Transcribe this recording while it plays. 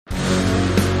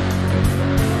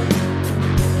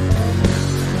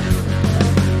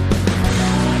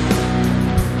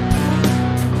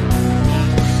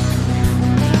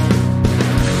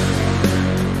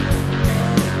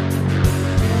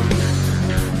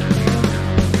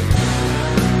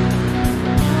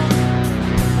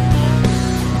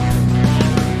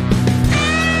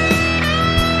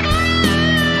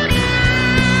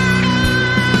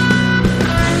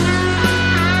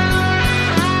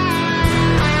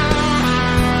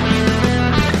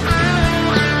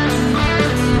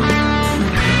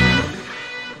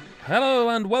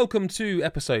welcome to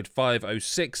episode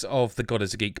 506 of the God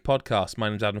is a Geek podcast. My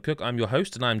name's Adam Cook, I'm your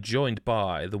host, and I'm joined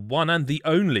by the one and the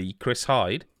only Chris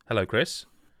Hyde. Hello, Chris.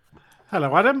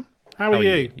 Hello, Adam. How are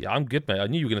you? Yeah, I'm good, mate. I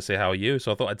knew you were going to say how are you,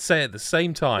 so I thought I'd say it at the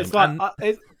same time. It's like,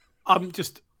 I'm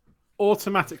just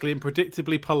automatically and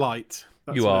predictably polite.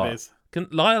 That's you what are. It is.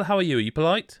 Lyle, how are you? Are you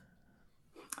polite?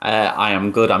 I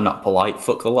am good. I'm not polite.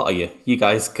 Fuck the lot of you. You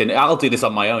guys can... I'll do this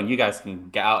on my own. You guys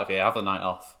can get out of here. Have a night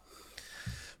off.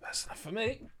 That's enough for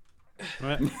me.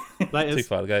 Right. Too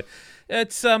far to go.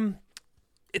 It's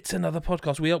another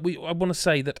podcast. I want to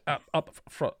say that up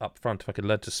front, if I could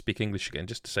learn to speak English again,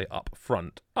 just to say up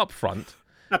front,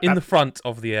 in the front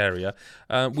of the area,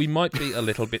 we might be a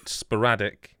little bit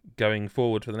sporadic going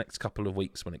forward for the next couple of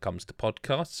weeks when it comes to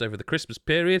podcasts over the Christmas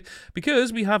period,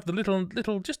 because we have the little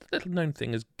known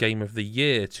thing as Game of the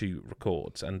Year to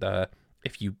record. And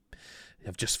if you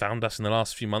have just found us in the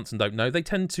last few months and don't know, they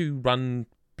tend to run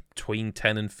between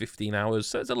 10 and 15 hours.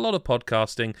 So it's a lot of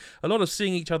podcasting, a lot of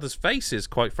seeing each other's faces,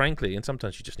 quite frankly, and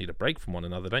sometimes you just need a break from one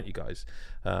another, don't you guys?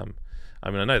 I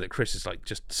know that Chris is like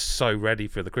just so ready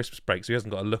for the Christmas break, so he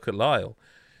hasn't got to look at Lyle,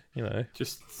 you know.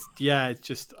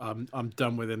 I'm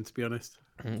done with him, to be honest.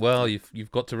 Well,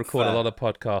 you've got to record a lot of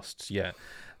podcasts yet.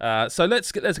 So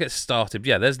let's get started.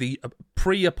 Yeah, there's the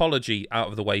pre-apology out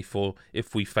of the way for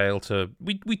if we fail to...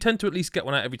 We tend to at least get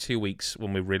one out every 2 weeks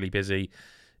when we're really busy.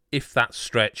 If that's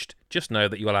stretched, just know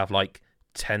that you'll have like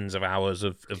tens of hours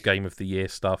of Game of the Year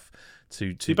stuff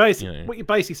to What you're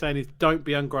basically saying is don't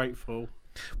be ungrateful.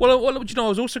 Well, I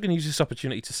was also going to use this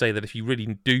opportunity to say that if you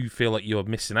really do feel like you're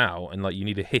missing out and like you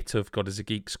need a hit of God is a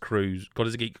Geek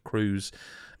Cruise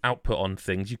output on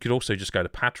things, you could also just go to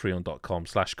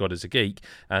patreon.com/GodIsAGeek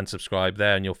and subscribe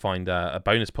there, and you'll find a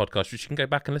bonus podcast which you can go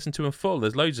back and listen to in full.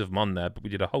 There's loads of them on there, but we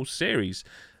did a whole series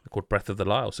called Breath of the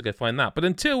Lyle, so go find that. But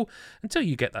until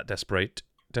you get that desperate,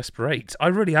 I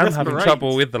really am having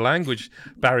trouble with the language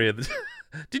barrier.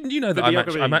 Didn't you know that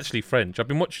I'm actually French? I've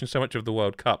been watching so much of the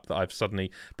World Cup that I've suddenly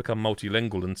become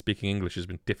multilingual, and speaking English has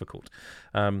been difficult.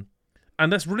 And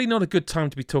that's really not a good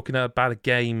time to be talking about a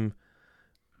game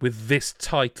with this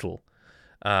title,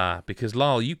 because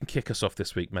Lyle, you can kick us off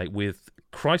this week, mate, with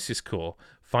Crisis Core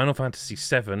Final Fantasy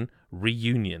VII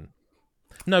Reunion.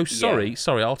 No, sorry,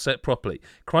 I'll say it properly.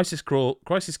 Crisis Core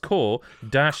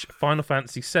Final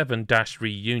Fantasy VII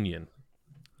Reunion.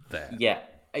 There. Yeah,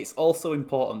 it's also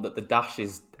important that the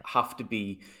dashes have to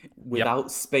be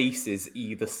without spaces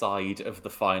either side of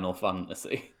the Final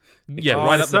Fantasy. Yeah,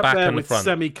 right up the back and the front.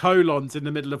 Semicolons in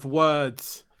the middle of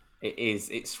words. It is.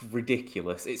 It's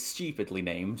ridiculous. It's stupidly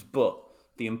named, but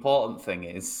the important thing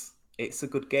is it's a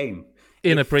good game.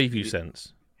 In a preview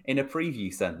sense. In a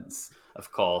preview sense,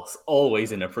 of course.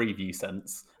 Always in a preview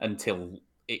sense until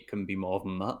it can be more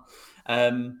than that.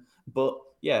 But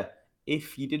yeah,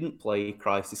 if you didn't play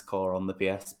Crisis Core on the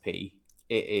PSP,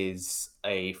 it is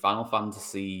a Final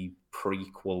Fantasy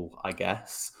prequel, I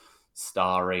guess,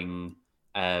 starring...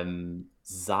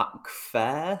 Zach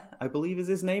Fair, I believe is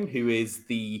his name, who is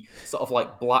the sort of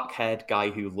like black-haired guy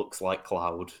who looks like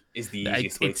Cloud, is the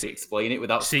easiest way to explain it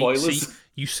without spoilers. See,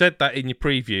 you said that in your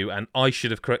preview, and I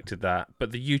should have corrected that,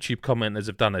 but the YouTube commenters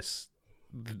have done us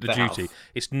the duty.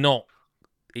 It's not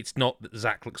that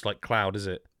Zach looks like Cloud, is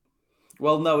it?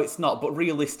 Well, no, it's not, but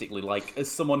realistically, like, as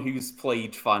someone who's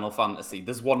played Final Fantasy,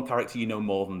 there's one character you know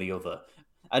more than the other.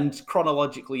 And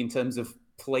chronologically, in terms of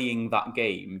playing that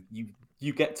game,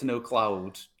 you get to know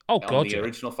Cloud on the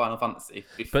original Final Fantasy.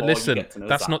 But listen,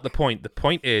 that's not the point. The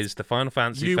point is the Final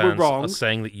Fantasy fans are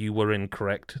saying that you were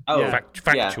incorrect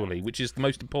factually, which is the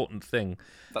most important thing.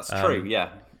 That's true,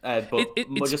 yeah. But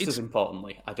just as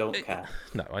importantly, I don't care.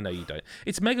 No, I know you don't.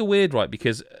 It's mega weird, right?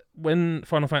 Because when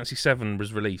Final Fantasy VII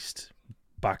was released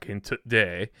back in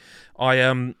today,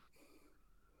 obviously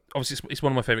it's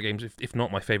one of my favourite games, if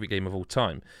not my favourite game of all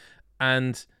time.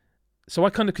 And so I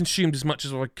kind of consumed as much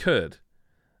as I could.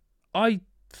 I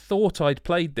thought I'd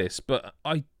played this, but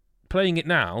playing it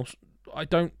now, I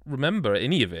don't remember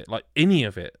any of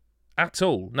it at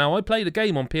all. Now, I played a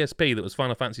game on PSP that was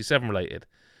Final Fantasy VII related,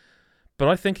 but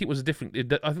I think it was a different...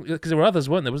 I think because there were others,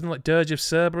 weren't there? Wasn't like Dirge of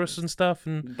Cerberus and stuff?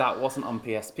 And that wasn't on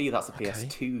PSP. That's a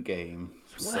PS2 game.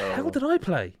 What the hell did I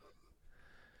play?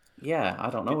 Yeah, I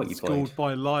don't know what you played. Schooled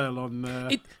by Lyle on...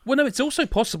 Well, no, it's also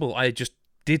possible I just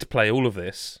did play all of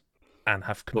this and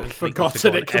have completely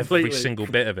forgotten it completely. Every single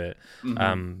bit of it.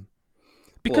 Mm-hmm.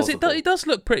 Because it does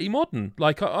look pretty modern.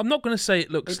 Like, I'm not going to say it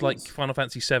looks like Final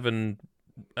Fantasy VII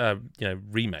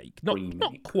remake. Not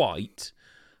quite,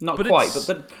 Not But quite, it's-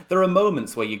 but there are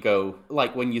moments where you go,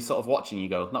 like when you're sort of watching, you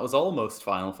go, that was almost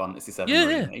Final Fantasy VII Yeah.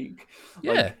 Remake.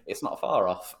 Yeah. Like, it's not far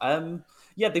off.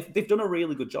 Yeah, they've done a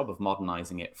really good job of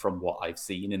modernising it from what I've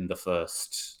seen in the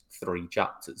first 3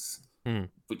 chapters,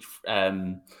 which,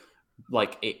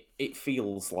 like, it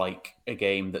feels like a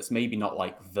game that's maybe not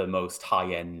like the most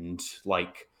high-end,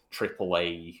 like,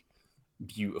 AAA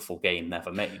beautiful game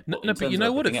never made. But No, but you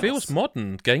know what? It feels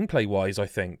modern gameplay-wise, I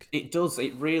think. It does.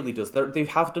 It really does. They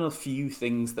have done a few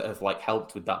things that have like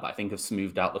helped with that I think have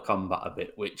smoothed out the combat a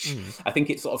bit, which I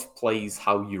think it sort of plays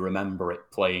how you remember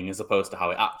it playing as opposed to how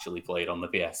it actually played on the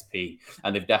PSP.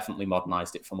 And they've definitely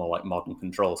modernized it for more like modern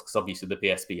controls because obviously the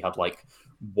PSP had like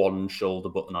 1 shoulder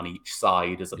button on each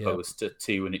side as opposed to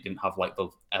 2, and it didn't have like the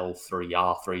L3,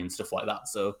 R3 and stuff like that.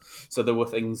 So there were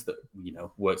things that, you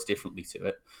know, worked differently to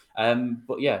it.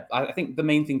 But yeah, I think the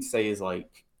main thing to say is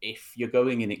like, if you're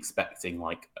going in expecting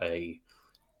like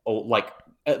like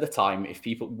at the time,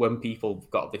 when people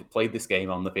played this game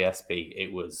on the PSP,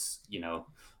 it was, you know,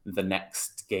 the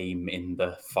next game in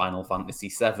the Final Fantasy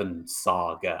VII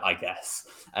saga, I guess,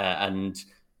 and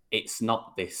it's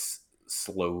not this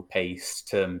slow-paced,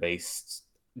 turn-based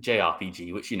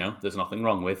JRPG, which, you know, there's nothing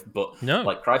wrong with, but No.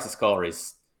 like Crisis Core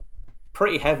is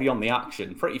pretty heavy on the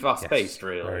action, pretty fast-paced,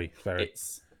 really. Very, very.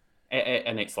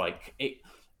 It's like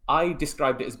I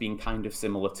described it as being kind of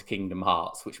similar to Kingdom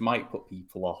Hearts, which might put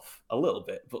people off a little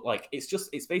bit, but like it's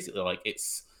basically like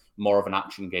it's more of an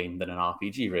action game than an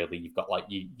RPG, really. You've got like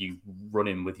you run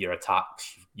in with your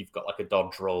attacks, you've got like a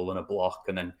dodge roll and a block,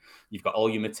 and then you've got all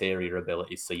your materia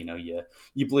abilities. So, you know, your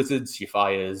blizzards, your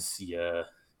fires, your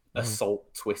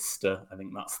assault twister. I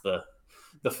think that's the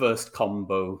first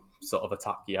combo sort of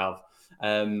attack you have.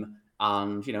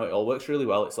 And, you know, it all works really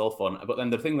well. It's all fun. But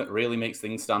then the thing that really makes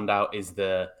things stand out is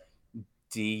the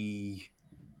DMW.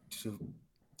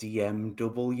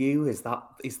 Is that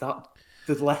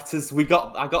the letters we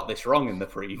got? I got this wrong in the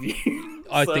preview.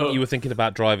 I think you were thinking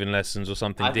about driving lessons or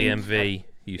something. DMV,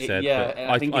 you said. Yeah, but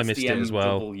I think it's missed DMW it as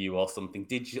well. or something.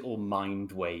 Digital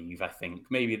Mind Wave, I think.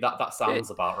 Maybe that sounds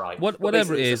about right.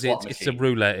 Whatever it is, it's a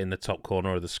roulette in the top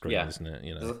corner of the screen, isn't it?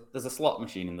 You know, there's a slot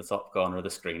machine in the top corner of the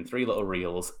screen, 3 little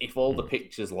reels. If all the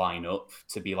pictures line up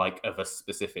to be like of a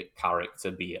specific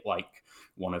character, be it like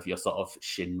one of your sort of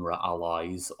Shinra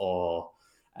allies or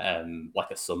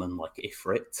like a summon like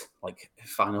Ifrit, like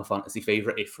Final Fantasy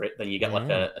favorite Ifrit, then you get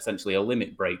like essentially a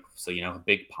limit break. So, you know, a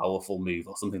big powerful move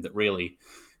or something that really,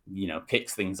 you know,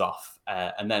 kicks things off.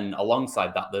 And then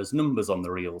alongside that, there's numbers on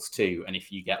the reels too. And if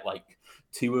you get like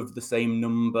 2 of the same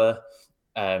number,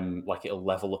 like it'll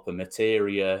level up a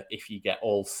materia. If you get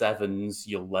all 7s,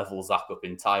 you'll level Zap up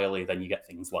entirely. Then you get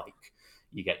things like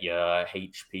you get your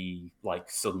HP,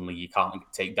 like suddenly you can't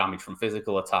take damage from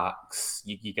physical attacks.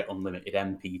 You get unlimited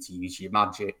MP to use your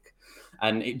magic.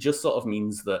 And it just sort of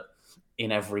means that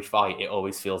in every fight, it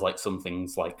always feels like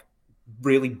something's like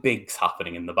really big's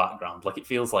happening in the background. Like it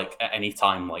feels like at any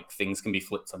time, like things can be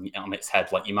flipped on its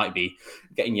head. Like you might be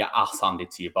getting your ass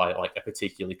handed to you by like a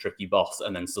particularly tricky boss,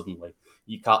 and then suddenly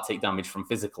you can't take damage from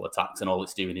physical attacks, and all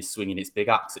it's doing is swinging its big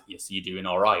axe at you, so you're doing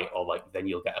all right. Or like then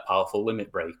you'll get a powerful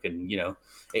limit break, and you know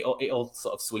it all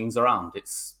sort of swings around.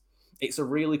 It's a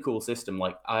really cool system.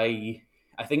 Like I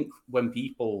think when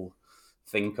people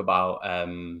think about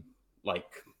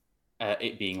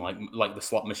it being like the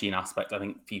slot machine aspect, I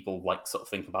think people like sort of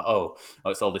think about oh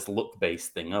it's all this luck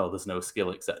based thing, there's no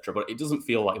skill, etc. But it doesn't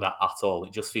feel like that at all.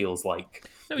 It just feels like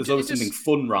there's always something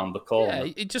fun round the corner.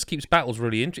 Yeah, it just keeps battles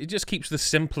really interesting. It just keeps the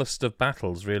simplest of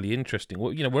battles really interesting.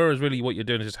 Well, you know, whereas really what you're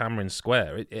doing is just hammering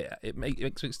square. It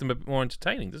makes them a bit more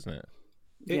entertaining, doesn't it?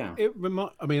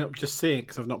 I mean, I'm just seeing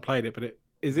because I've not played it, but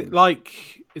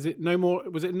was it No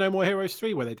More Heroes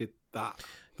 3 where they did that?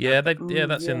 Yeah,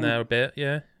 that's in there a bit.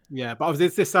 Yeah, but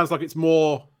this sounds like it's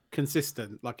more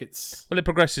consistent. Like it's it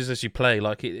progresses as you play.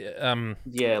 Like it,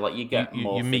 like you get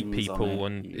more. You meet people,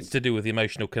 and it's to do with the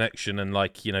emotional connection. And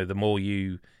like the more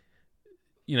you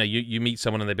meet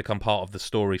someone and they become part of the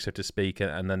story, so to speak,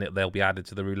 and then they'll be added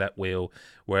to the roulette wheel.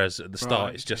 Whereas at the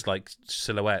start, it's just like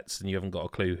silhouettes, and you haven't got a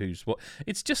clue who's what.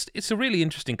 It's a really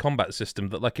interesting combat system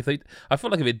that, like, I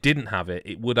feel like if it didn't have it,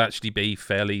 it would actually be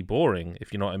fairly boring.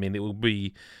 If you know what I mean, it would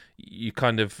be. You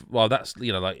kind of that's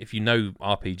like if you know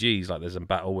RPGs, like there's a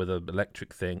battle with an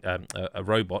electric thing, a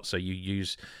robot, so you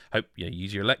use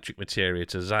your electric materia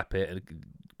to zap it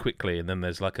quickly, and then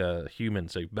there's like a human,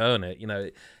 so burn it.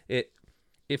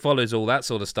 It follows all that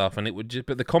sort of stuff, and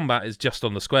but the combat is just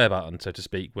on the square button, so to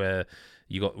speak, where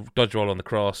you got dodge roll on the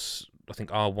cross. I think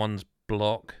R1's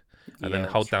block, and then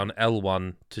hold down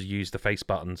L1 to use the face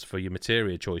buttons for your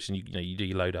materia choice, and you do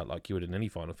your loadout like you would in any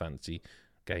Final Fantasy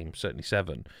game, certainly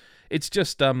 7. it's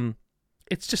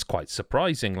just quite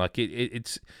surprising. Like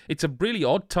it's a really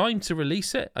odd time to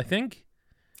release it, I think.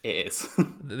 It is.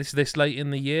 this late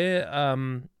in the year.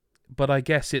 But I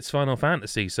guess it's Final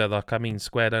Fantasy, so like, I mean,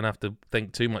 Square don't have to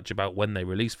think too much about when they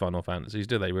release Final Fantasies,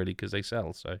 do they? Really, because they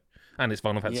sell. So, and it's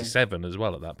Final Fantasy VII as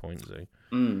well at that point. So,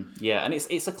 yeah, and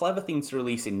it's a clever thing to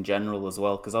release in general as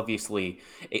well, because obviously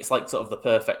it's like sort of the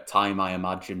perfect time, I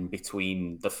imagine,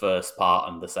 between the first part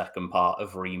and the second part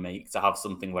of Remake to have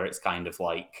something where it's kind of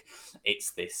like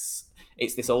it's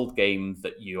this old game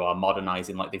that you are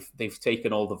modernizing. Like they've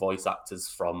taken all the voice actors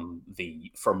from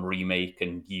Remake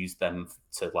and used them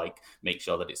to like make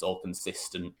sure that it's all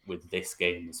consistent with this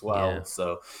game as well. Yeah.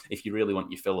 So if you really want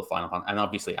your fill of Final Fantasy, and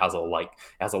obviously it has a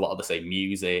lot of the same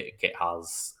music,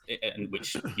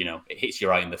 which it hits you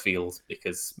right in the feels,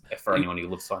 because for anyone who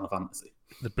loves Final Fantasy.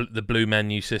 The blue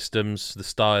menu systems, the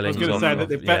styling. I was going to say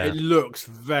that it looks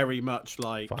very much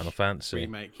like Final Fantasy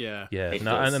Remake. Yeah,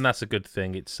 and that's a good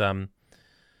thing. It's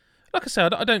like I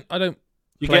said, I don't.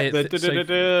 You play get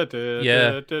the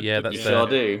yeah. That's you sure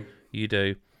do. You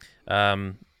do.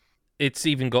 It's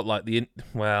even got like I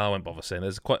won't bother saying.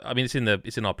 There's quite. I mean, it's in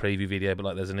our preview video, but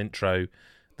like there's an intro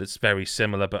that's very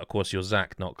similar. But of course, you're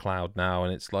Zack, not Cloud now,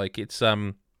 and it's like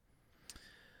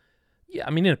yeah, I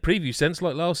mean, in a preview sense,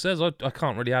 like Lyle says, I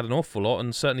can't really add an awful lot,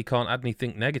 and certainly can't add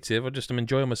anything negative. I just am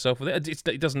enjoying myself with it.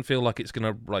 It doesn't feel like it's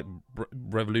going to like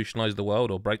revolutionize the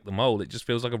world or break the mold. It just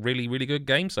feels like a really, really good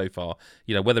game so far.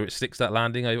 Whether it sticks that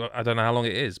landing, I don't know how long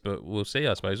it is, but we'll see,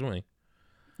 I suppose, won't we?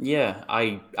 Yeah,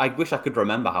 I wish I could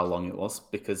remember how long it was,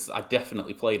 because I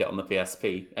definitely played it on the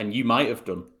PSP, and you might have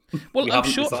done. Well, I'm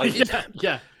sure.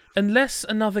 Yeah. Unless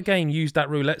another game used that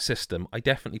roulette system, I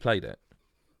definitely played it.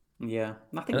 Yeah,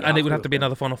 I think and it would have to be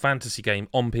another Final Fantasy game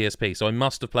on PSP, so I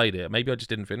must have played it. Maybe I just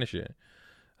didn't finish it.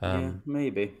 Yeah,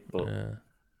 maybe, but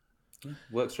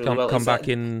works really well. Come back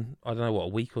in, I don't know, what, a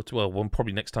week or two. Well,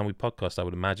 probably next time we podcast, I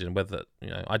would imagine. Whether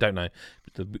I don't know.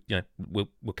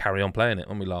 We'll carry on playing it,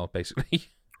 won't we, Lyle? Basically,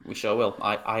 we sure will.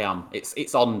 I am.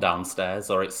 It's on downstairs,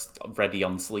 or it's ready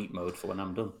on sleep mode for when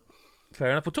I'm done.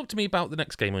 Fair enough. Well, talk to me about the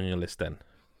next game on your list then.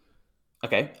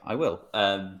 Okay, I will.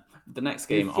 The next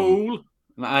game. You fool.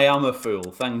 I am a fool,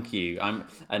 thank you. I'm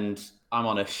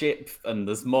on a ship, and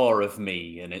there's more of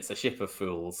me, and it's a ship of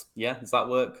fools. Yeah, does that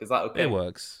work? Is that okay? It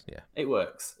works. Yeah, it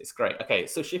works. It's great. Okay,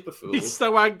 so ship of fools. He's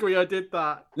so angry I did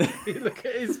that. Look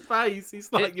at his face.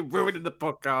 He's like, you're ruining the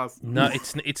podcast. No,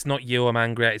 it's not you I'm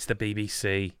angry at. It's the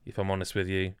BBC. If I'm honest with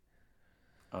you.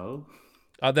 Oh.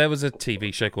 There was a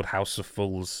TV show called House of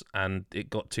Fools, and it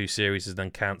got 2 series and then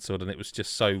cancelled, and it was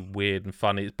just so weird and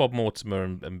funny. It's Bob Mortimer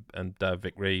and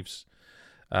Vic Reeves.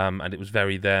 And it was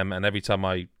very them. And every time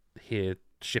I hear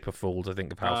Ship of Fools, I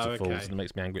think of House of Fools, and it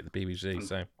makes me angry at the BBC.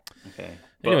 So,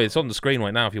 anyway, it's on the screen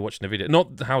right now if you're watching the video.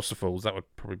 Not the House of Fools. That would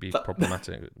probably be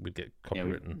problematic. We'd get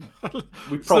copywritten.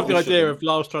 We probably the idea of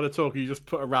Lars trying to talk, you just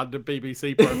put a random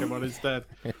BBC program on instead.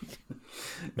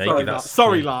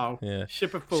 Sorry, Lyle. Yeah.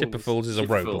 Ship of Fools. Ship of Fools is a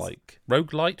roguelike.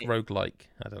 Roguelike?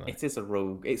 I don't know. It is a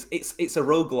rogue. It's a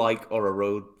roguelike or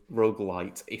a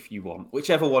roguelite, if you want,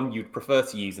 whichever one you'd prefer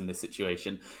to use in this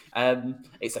situation.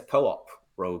 It's a co-op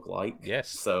roguelike. Yes.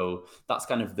 So that's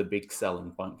kind of the big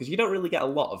selling point, because you don't really get a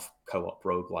lot of co-op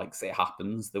roguelikes. It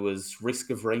happens. There was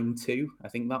Risk of Rain 2. I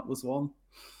think that was one.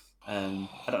 I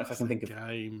don't know if I can think of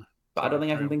game. But I don't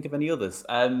think I can think of any others.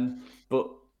 But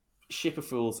Ship of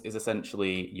Fools is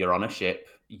essentially you're on a ship,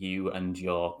 you and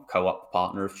your co-op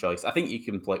partner of choice. I think you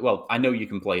can play. Well, I know you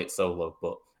can play it solo,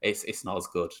 but it's not as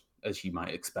good as you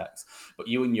might expect. But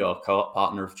you and your co-op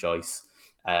partner of choice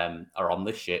are on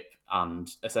this ship,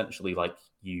 and essentially, like,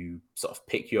 you sort of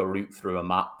pick your route through a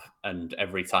map, and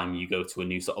every time you go to a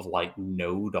new sort of like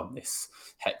node on this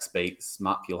hex-based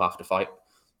map, you'll have to fight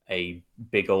a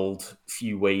big old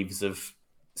few waves of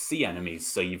sea enemies.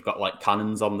 So you've got like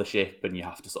cannons on the ship, and you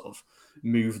have to sort of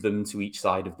move them to each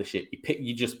side of the ship.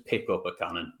 You just pick up a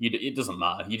cannon. It doesn't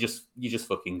matter. You just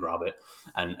fucking grab it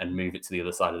and move it to the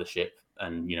other side of the ship,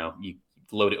 and you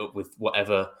load it up with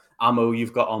whatever ammo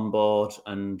you've got on board,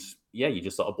 and you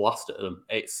just sort of blast at them.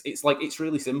 It's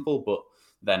really simple, but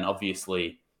then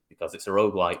obviously, because it's a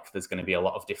roguelike, there's going to be a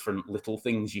lot of different little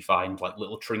things you find, like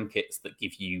little trinkets that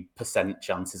give you %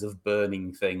 chances of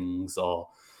burning things, or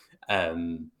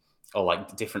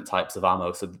like different types of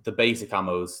ammo. So the basic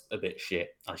ammo's a bit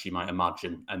shit, as you might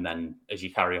imagine, and then as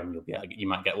you carry on, you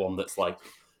might get one that's like.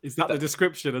 Is that the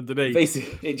description underneath?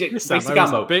 Basic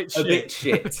ammo, a bit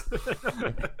shit.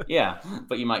 Yeah,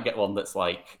 but you might get one that's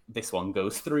like, this one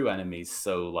goes through enemies.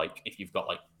 So like, if you've got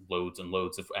like loads and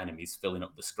loads of enemies filling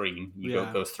up the screen,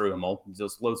 goes through them all,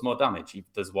 does loads more damage.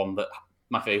 There's one that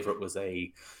my favorite was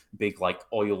a big like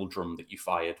oil drum that you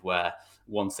fired, where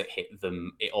once it hit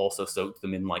them, it also soaked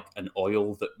them in like an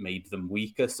oil that made them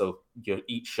weaker. So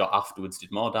each shot afterwards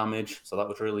did more damage. So that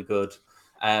was really good.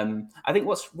 I think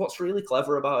what's really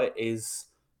clever about it is,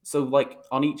 so like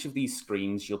on each of these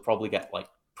screens, you'll probably get like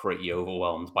pretty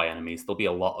overwhelmed by enemies. There'll be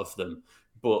a lot of them,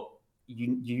 but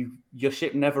your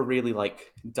ship never really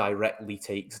like directly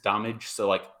takes damage. So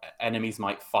like enemies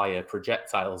might fire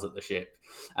projectiles at the ship,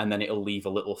 and then it'll leave a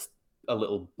little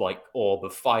like orb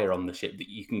of fire on the ship that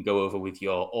you can go over with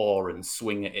your oar and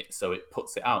swing at it so it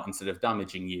puts it out instead of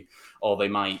damaging you. Or they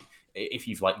might, if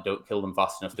you've like don't kill them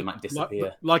fast enough, they might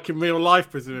disappear. Like in real life,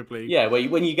 presumably. Yeah,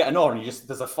 when you get an oar and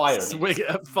there's a fire. Swing it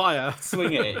at fire.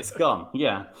 Swing at it, it's gone.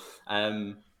 Yeah.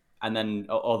 And then,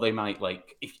 or they might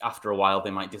like, if after a while they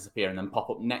might disappear and then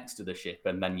pop up next to the ship,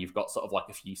 and then you've got sort of like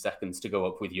a few seconds to go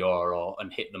up with your oar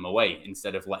and hit them away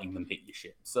instead of letting them hit your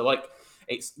ship. So like,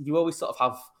 you always sort of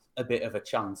have a bit of a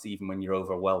chance even when you're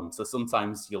overwhelmed. So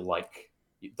sometimes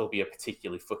there'll be a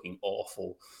particularly fucking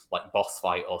awful like boss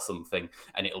fight or something,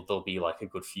 and there'll be like a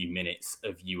good few minutes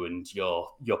of you and your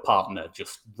partner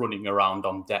just running around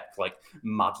on deck like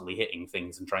madly hitting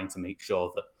things and trying to make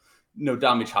sure that no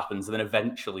damage happens. And then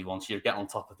eventually, once you get on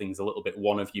top of things a little bit,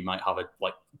 one of you might have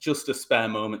just a spare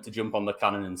moment to jump on the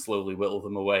cannon and slowly whittle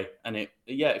them away. And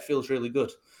it feels really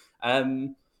good.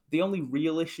 The only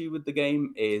real issue with the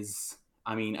game is,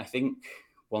 I mean, I think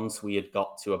once we had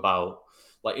got to about,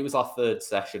 like, it was our third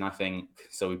session, I think.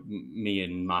 So me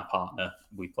and my partner,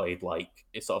 we played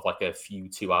it's sort of like a few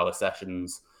 2-hour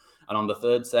sessions. And on the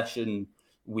third session,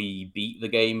 we beat the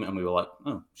game and we were like,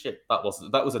 oh shit, that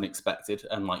was unexpected.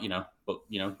 And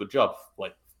good job.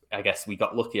 Like, I guess we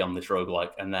got lucky on this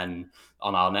roguelike. And then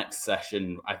on our next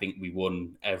session, I think we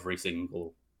won every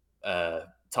single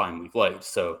time we played.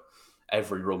 So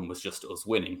every run was just us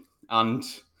winning. And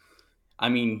I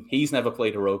mean, he's never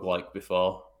played a roguelike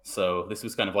before. So this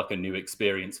was kind of like a new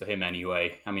experience for him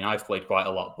anyway. I mean, I've played quite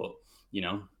a lot, but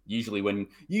usually when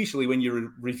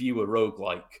you review a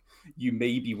roguelike, you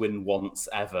maybe win once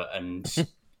ever, and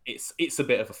it's a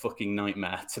bit of a fucking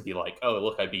nightmare to be like, oh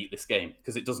look, I beat this game,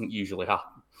 because it doesn't usually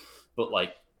happen. But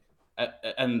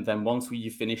and then once you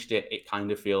finished it, it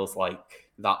kind of feels like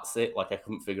that's it. Like I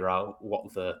couldn't figure out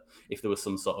if there was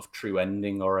some sort of true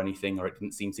ending or anything, or it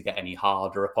didn't seem to get any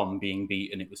harder upon being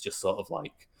beaten. It was just sort of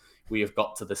like, we have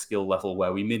got to the skill level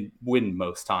where we win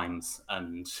most times,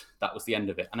 and that was the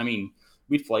end of it. And I mean,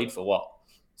 we'd played for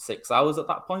 6 hours at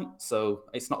that point, so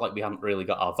it's not like we hadn't really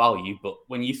got our value. But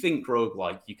when you think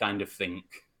roguelike, you kind of think,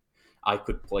 I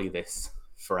could play this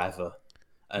forever,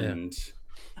 and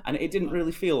it didn't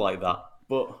really feel like that.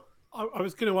 But I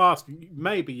was going to ask,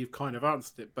 maybe you've kind of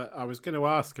answered it, but I was going to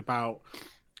ask about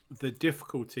the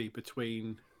difficulty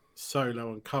between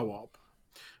solo and co-op,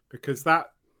 because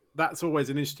that's always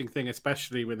an interesting thing,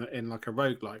 especially when in like a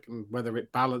roguelike, and whether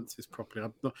it balances properly.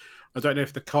 I don't know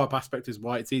if the co-op aspect is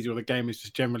why it's easier, or the game is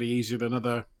just generally easier than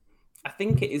other. I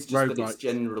think it is just that it's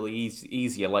generally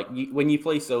easier. Like when you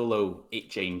play solo, it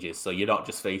changes, so you're not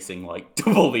just facing like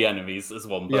double the enemies as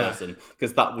one person,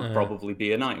 because that would probably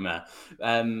be a nightmare.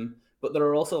 But there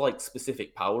are also like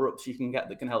specific power-ups you can get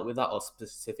that can help with that, or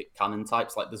specific cannon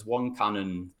types. Like there's one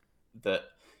cannon that,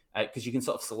 because you can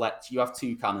sort of select, you have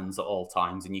 2 cannons at all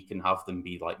times, and you can have them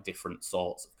be like different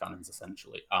sorts of cannons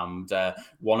essentially. And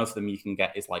one of them you can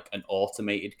get is like an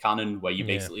automated cannon, where you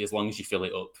basically, as long as you fill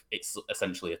it up, it's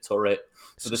essentially a turret.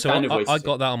 So I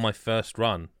got that on my first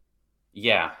run.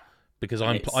 Yeah, because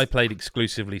I played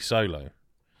exclusively solo.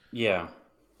 Yeah.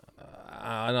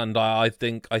 And I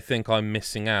think I'm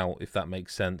missing out, if that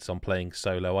makes sense, on playing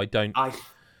solo. I don't. I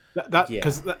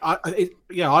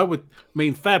would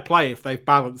mean fair play if they've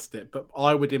balanced it, but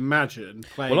I would imagine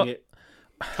playing it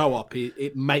co-op,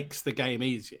 it makes the game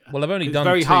easier. Well, I've only done. It's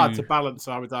very hard to balance.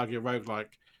 I would argue roguelike.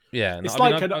 Yeah, it's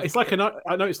I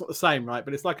know it's not the same, right?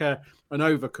 But it's like an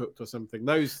Overcooked or something.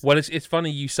 Well, it's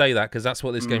funny you say that, because that's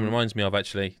what this game reminds me of.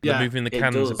 Actually, the moving the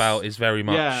cannons about is very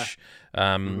much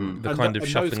the kind of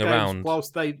shuffling around.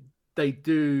 Whilst they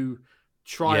do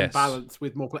try and balance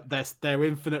with more, they're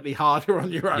infinitely harder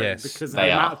on your own, because the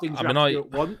amount of things you have to do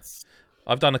at once.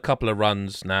 I've done a couple of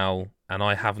runs now, and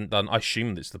I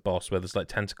assumed it's the boss where there's like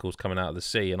tentacles coming out of the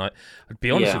sea, and I'd be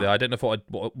honest with you, I don't know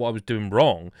what I was doing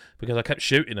wrong, because I kept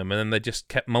shooting them and then they just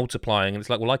kept multiplying, and it's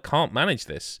like, well, I can't manage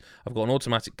this. I've got an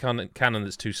automatic cannon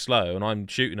that's too slow, and I'm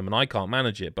shooting them and I can't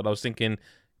manage it. But I was thinking,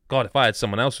 God, if I had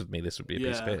someone else with me, this would be a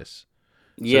piece of piss.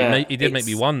 So it did make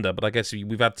me wonder, but I guess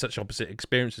we've had such opposite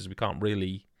experiences, we can't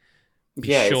really be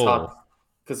sure. It's hard.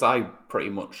 because I pretty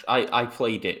much I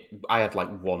played it. I had like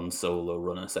one solo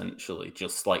run essentially,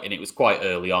 just like, and it was quite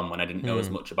early on when I didn't know as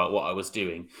much about what I was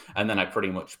doing, and then I pretty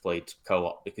much played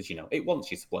co-op because it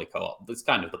wants you to play co-op. That's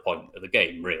kind of the point of the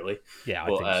game, really. Yeah,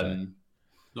 but, I think so.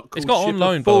 Not It's called got Ship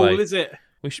online, of by the Fall, way. is it?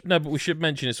 But we should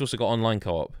mention it's also got online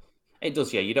co-op. It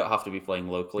does, yeah. You don't have to be playing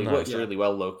locally. It No. works really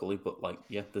well locally, but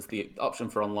there's the option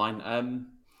for online.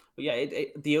 But yeah,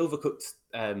 the Overcooked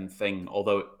thing,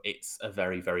 although it's a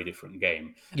very, very different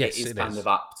game, Yes, it is kind of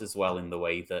apt as well in the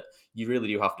way that you really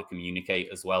do have to communicate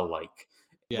as well. Like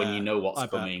when you know what's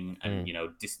coming and,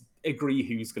 agree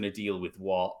who's going to deal with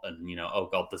what, and, oh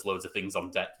God, there's loads of things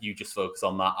on deck. You just focus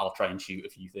on that. I'll try and shoot a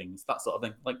few things, that sort of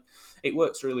thing. Like it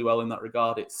works really well in that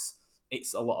regard. It's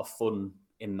a lot of fun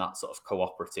in that sort of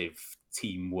cooperative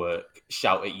teamwork,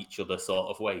 shout at each other sort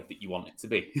of way that you want it to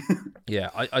be.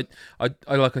 Yeah, I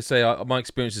like I say, my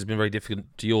experience has been very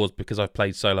different to yours because I've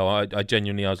played solo. I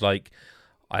genuinely, I was like,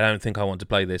 I don't think I want to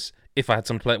play this. If I had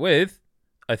someone to play it with,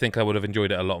 I think I would have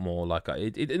enjoyed it a lot more. Like,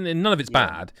 and none of it's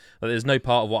bad. Like, there's no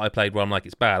part of what I played where I'm like,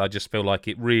 it's bad. I just feel like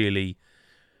it really,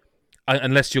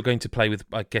 unless you're going to play with,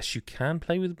 I guess you can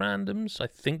play with randoms. I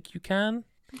think you can.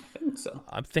 I think so.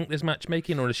 I think there's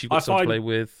matchmaking, or unless you've got someone to play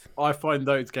with. I find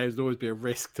those games would always be a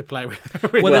risk to play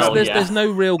with. Well, there's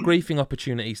no real griefing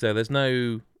opportunities there. There's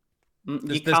no.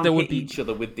 You can hit each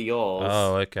other with the oars.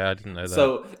 Oh, okay, I didn't know that.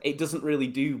 So it doesn't really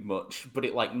do much, but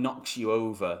it like knocks you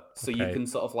over. So you can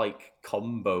sort of like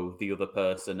combo the other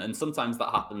person, and sometimes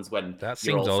that happens when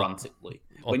you're all frantically.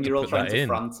 When you're all trying to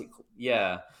frantically,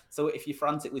 yeah. So if you're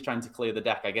frantically trying to clear the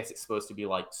deck, I guess it's supposed to be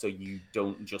like so you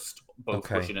don't just both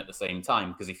push in at the same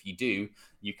time. Because if you do,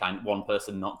 one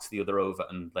person knocks the other over,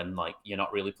 and then like you're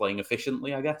not really playing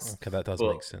efficiently, I guess. Okay, that does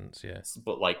make sense. Yes,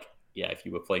 but like. Yeah, if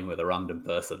you were playing with a random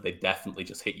person, they'd definitely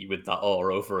just hit you with that oar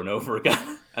over and over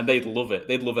again. And they'd love it.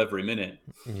 They'd love every minute.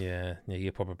 Yeah,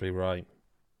 you're probably right.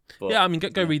 But, yeah, I mean,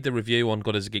 go read the review on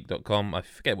GodIsAGeek.com. I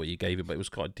forget what you gave it, but it was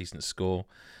quite a decent score.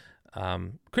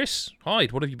 Chris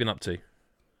Hyde, what have you been up to?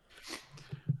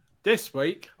 This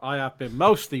week, I have been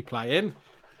mostly playing.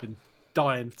 Been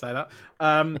dying to say that.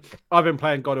 I've been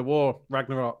playing God of War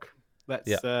Ragnarok.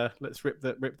 Let's rip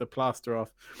the plaster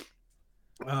off.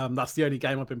 That's the only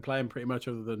game I've been playing pretty much,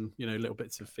 other than little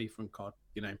bits of FIFA and COD.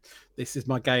 This is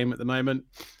my game at the moment.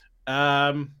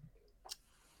 It's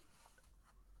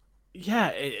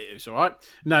all right.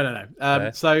 No.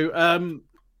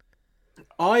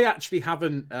 I actually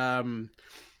haven't. I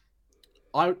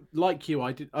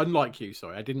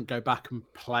didn't go back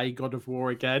and play God of War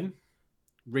again.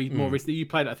 Read more recently. You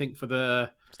played it, I think, for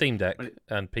the Steam Deck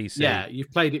and PC. Yeah,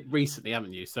 you've played it recently,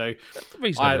 haven't you? So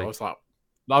reasonably.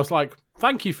 I was like,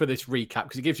 thank you for this recap,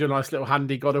 because it gives you a nice little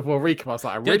handy God of War recap. I was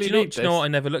like, I really need this. Do you know what? I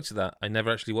never looked at that. I never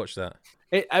actually watched that.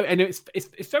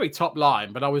 It's very top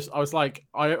line, but I was like,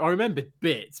 I remembered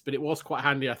bits, but it was quite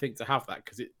handy, I think, to have that,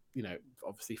 because it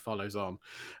obviously follows on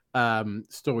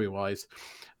story wise.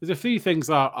 There's a few things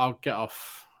I'll get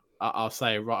off. I'll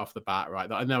say right off the bat, right?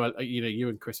 That I know you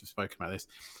and Chris have spoken about this.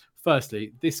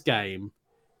 Firstly, this game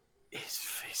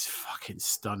is fucking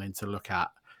stunning to look at.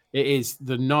 It is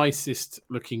the nicest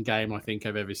looking game I think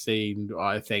I've ever seen.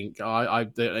 I think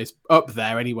it's up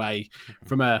there anyway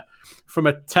from a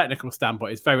technical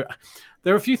standpoint. It's very.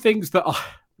 There are a few things that are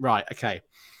right. Okay,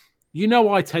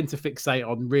 I tend to fixate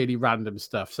on really random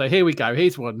stuff. So here we go.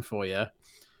 Here's one for you.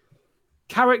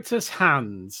 Characters'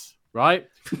 hands. Right.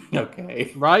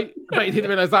 Okay. Right. But you didn't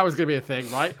realize that was going to be a thing,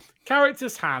 right?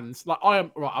 Characters' hands. Like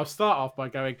I'll start off by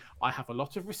going. I have a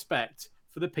lot of respect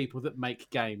for the people that make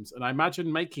games. And I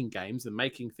imagine making games and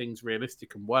making things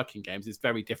realistic and working games is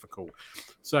very difficult.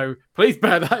 So please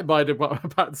bear that in mind of what I'm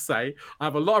about to say. I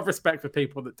have a lot of respect for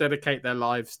people that dedicate their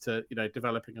lives to,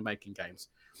 developing and making games.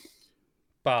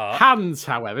 But hands,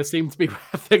 however, seem to be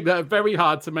a thing that are very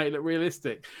hard to make look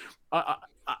realistic. I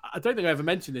don't think I ever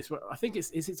mentioned this, but I think is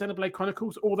it Xenoblade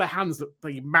Chronicles? All their hands look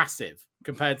pretty massive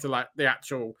compared to like the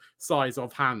actual size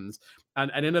of hands.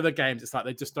 And in other games, it's like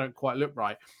they just don't quite look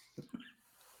right.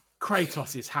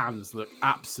 Kratos' hands look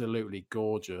absolutely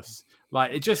gorgeous.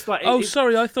 Like it just like.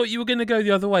 Sorry, I thought you were going to go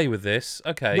the other way with this.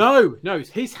 Okay. No,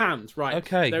 it's his hands, right?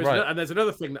 Okay, right. And there's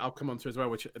another thing that I'll come on to as well,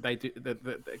 which they do.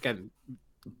 Again,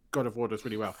 God of War does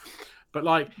really well, but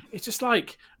like it's just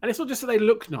like, and it's not just that they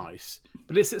look nice,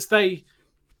 but it's that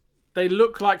they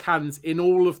look like hands in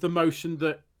all of the motion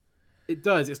that it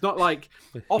does. It's not like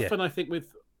often I think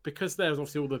because there's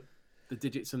obviously all the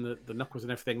digits and the knuckles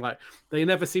and everything, like they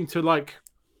never seem to like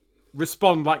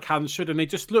respond like hands should, and it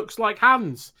just looks like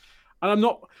hands. And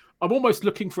I'm almost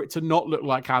looking for it to not look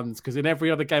like hands, because in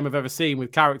every other game I've ever seen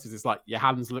with characters, it's like your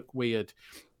hands look weird.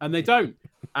 and they don't.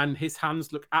 And his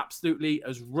hands look absolutely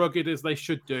as rugged as they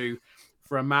should do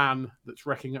for a man that's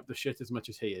wrecking up the shit as much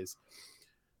as he is.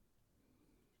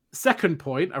 Second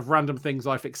point of random things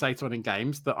I fixate on in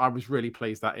games that I was really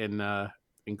pleased at in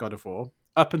God of War,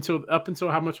 up until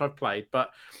how much I've played.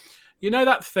 But you know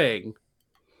that thing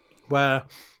where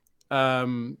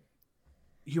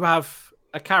you have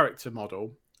a character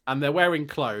model and they're wearing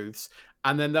clothes,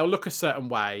 and then they'll look a certain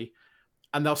way,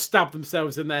 and they'll stab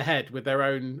themselves in their head with their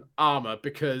own armor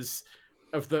because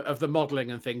of the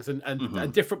modeling and things,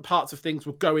 and different parts of things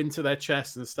will go into their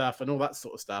chest and stuff and all that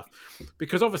sort of stuff.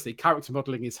 Because obviously character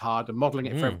modeling is hard, and modeling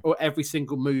it for every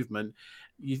single movement,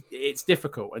 it's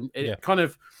difficult, and it kind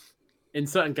of, in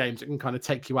certain games, it can kind of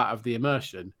take you out of the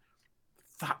immersion.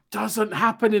 That doesn't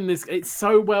happen in this. It's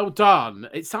so well done.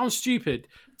 It sounds stupid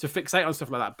to fixate on stuff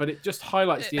like that, but it just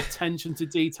highlights the attention to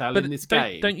detail in this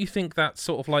game. Don't you think that's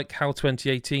sort of like how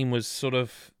 2018 was sort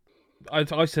of...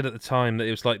 I said at the time that it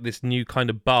was like this new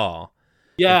kind of bar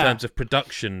in terms of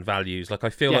production values. Like, I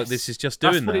feel like this is just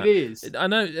doing that. That's what it is. I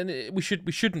know, and we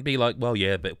shouldn't be like, well,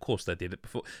 yeah, but of course they did it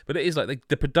before. But it is like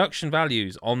the production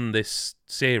values on this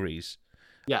series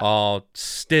are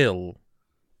still...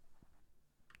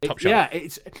 top shelf.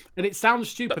 It sounds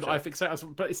stupid. I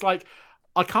fixate, but it's like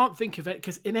I can't think of it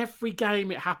because in every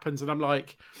game it happens, and I'm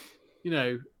like, you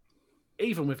know,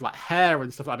 even with like hair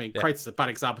and stuff. I mean, Kratos is a bad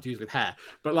example to use with hair,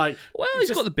 but like, well,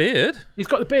 he's got the beard. He's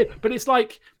got the beard, but it's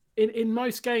like in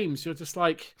most games you're just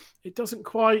like, it doesn't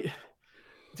quite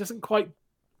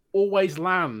always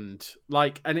land.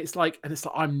 Like, and it's like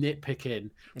I'm nitpicking,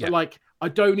 but like I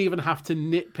don't even have to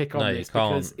nitpick on this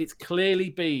because it's clearly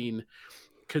been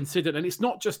considered, and it's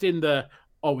not just in the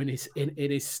in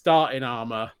his starting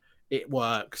armor it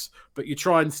works, but you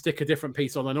try and stick a different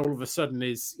piece on, and all of a sudden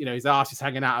his arse is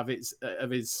hanging out of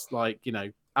his like, you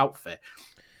know, outfit.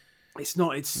 It's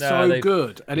not. It's so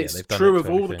good, and it's true of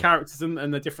all the characters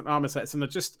and the different armor sets, and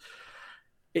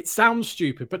it sounds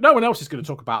stupid, but no one else is going to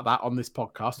talk about that on this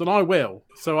podcast, and I will.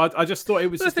 So I just thought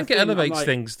it was. But I think it elevates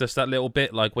things just that little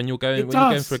bit. Like when you're going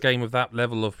for a game of that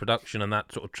level of production and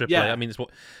that sort of AAA. I mean, it's what,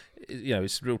 you know,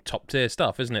 it's real top tier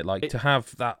stuff, isn't it? Like to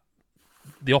have that,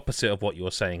 the opposite of what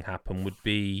you're saying happen would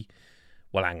be,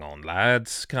 well, hang on,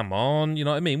 lads, come on, you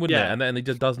know what I mean, wouldn't it? And then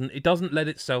it doesn't let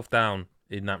itself down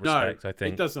in that respect. I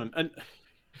think it doesn't. And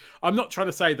I'm not trying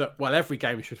to say that, well, every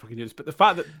game should fucking do this, but the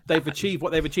fact that they've achieved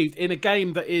what they've achieved in a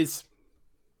game that is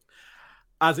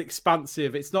as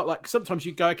expansive, it's not like sometimes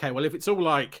you go, okay, well, if it's all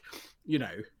like, you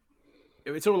know,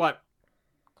 if it's all like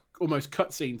almost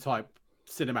cutscene type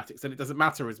cinematics, then it doesn't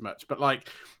matter as much. But like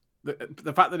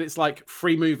the fact that it's like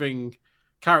free moving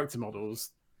character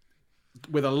models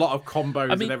with a lot of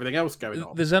combos and everything else going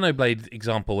on. The Xenoblade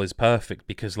example is perfect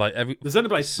because like the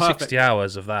Xenoblade's 60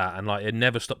 hours of that, and like it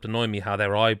never stopped annoying me how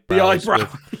their eyebrows.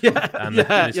 I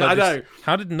know.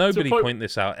 How did nobody point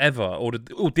this out ever, or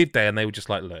did they? And they were just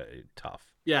like, look, tough.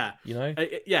 Yeah, you know.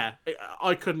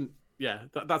 I couldn't. Yeah,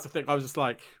 that's the thing. I was just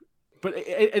like, but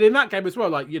and in that game as well,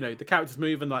 like, you know, the characters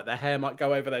move and like their hair might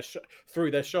go over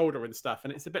through their shoulder and stuff,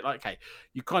 and it's a bit like, okay,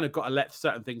 you kind of got to let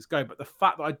certain things go, but the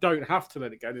fact that I don't have to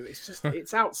let it go, it's just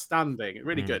it's outstanding. It's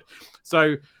really good.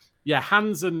 So yeah,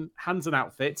 hands and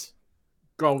outfit,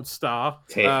 gold star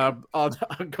on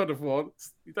God of War.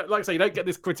 Like I say, you don't get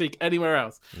this critique anywhere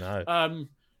else. No.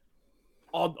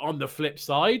 On the flip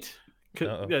side,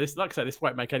 this, like I said, this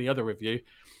won't make any other review.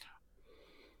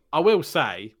 I will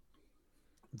say,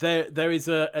 there is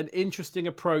an interesting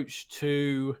approach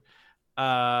to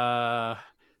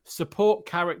support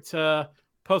character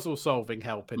puzzle solving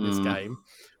help in this game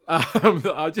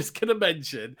that I'm just going to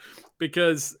mention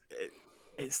because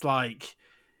it's like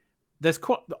there's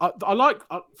quite. I like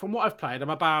from what I've played. I'm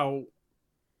about,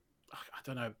 I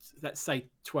don't know, let's say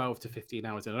 12 to 15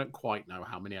 hours in. I don't quite know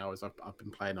how many hours I've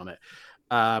been playing on it,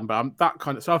 but I'm that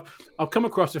kind of. So I've come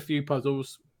across a few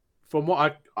puzzles. From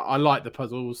what I like the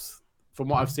puzzles. From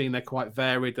what I've seen, they're quite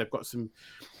varied. They've got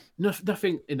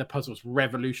nothing in the puzzles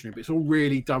revolutionary, but it's all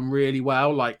really done really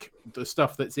well, like the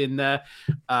stuff that's in there.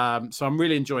 So I'm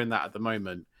really enjoying that at the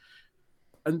moment.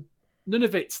 And none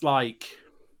of it's like,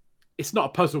 it's not a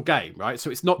puzzle game, right?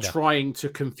 So it's not trying to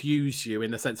confuse you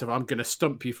in the sense of I'm going to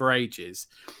stump you for ages.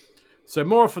 So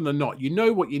more often than not, you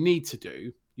know what you need to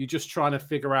do. You're just trying to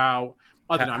figure out,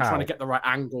 I don't know, I'm trying to get the right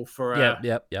angle for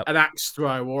an axe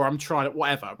throw, or I'm trying to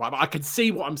whatever. Right? But I can see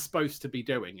what I'm supposed to be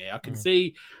doing here. I can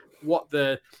see what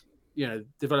the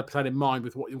developer had in mind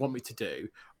with what you want me to do.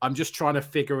 I'm just trying to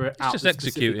figure it out. Just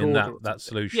executing that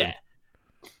solution. Yeah.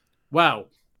 Well,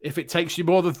 if it takes you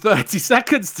more than 30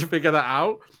 seconds to figure that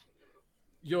out,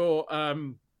 your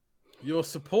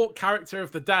support character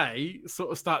of the day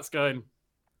sort of starts going,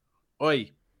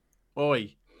 "Oi,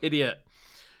 oi, idiot,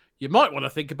 you might want to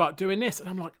think about doing this. And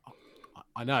I'm like, oh,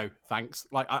 I know, thanks.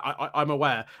 Like, I'm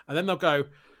aware. And then they'll go,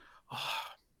 oh,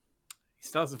 he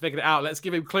still hasn't figured it out. Let's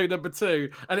give him clue number 2.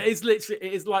 And it is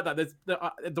like that. There's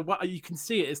the you can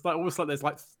see it. It's like almost like there's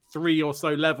like 3 or so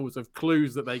levels of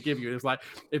clues that they give you. It's like,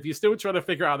 if you're still trying to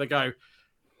figure out, they go,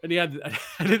 in the end,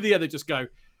 they just go,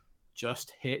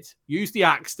 just use the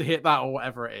axe to hit that or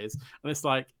whatever it is. And it's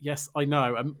like, yes, I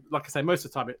know. And like I say, most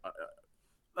of the time,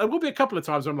 there will be a couple of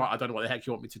times where I'm like, I don't know what the heck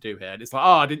you want me to do here. And it's like,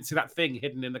 oh, I didn't see that thing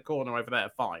hidden in the corner over there.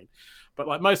 Fine. But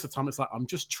like most of the time, it's like, I'm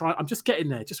just getting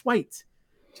there. Just wait.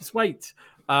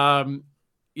 And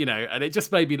it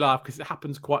just made me laugh because it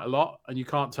happens quite a lot and you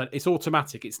can't turn, it's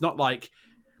automatic. It's not like,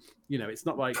 it's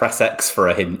not like press X for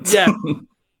a hint. Yeah.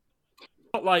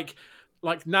 Not like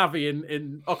Navi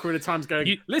in Ocarina of Time's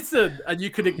going, listen, and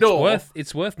you can ignore.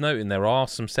 It's worth noting there are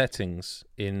some settings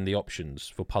in the options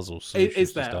for puzzles, solutions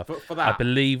is there, and stuff. for that. I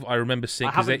believe I remember seeing,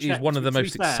 because it is one of the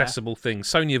most accessible things.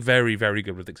 Sony are very, very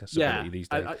good with accessibility these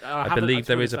days. I believe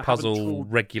there is a puzzle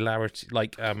regularity,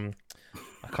 like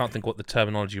I can't think what the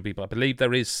terminology would be, but I believe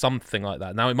there is something like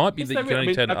that. Now, it might be that you can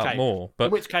only turn it up more, but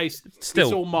in which case, still,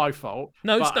 it's all my fault.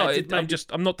 No, it's not.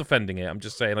 I'm not defending it. I'm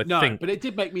just saying. But it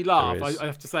did make me laugh. I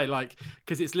have to say, like,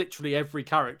 because it's literally every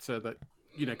character that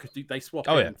because they swap.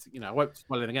 I won't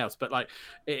spoil anything else, but like,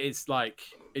 it is like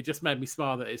it just made me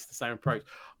smile that it's the same approach.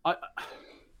 I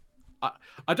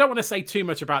don't want to say too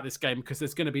much about this game because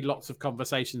there's going to be lots of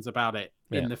conversations about it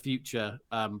in the future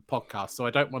podcast, so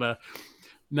I don't want to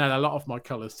nail a lot of my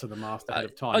colours to the mast ahead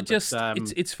of time.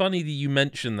 It's funny that you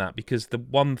mention that, because the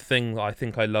one thing I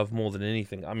think I love more than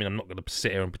anything, I mean, I'm not going to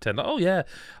sit here and pretend like, oh yeah,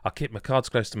 I'll keep my cards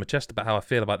close to my chest about how I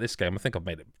feel about this game. I think I've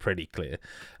made it pretty clear.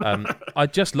 I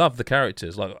just love the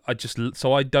characters. I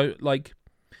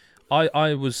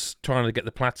was trying to get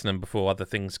the platinum before other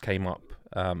things came up.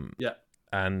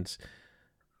 And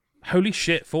holy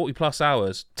shit, 40 plus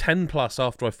hours, 10 plus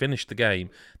after I finished the game,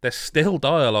 there's still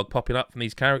dialogue popping up from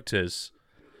these characters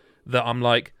that I'm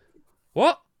like,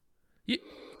 what?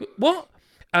 What?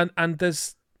 And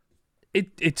there's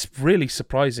it's really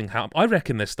surprising how I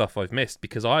reckon there's stuff I've missed,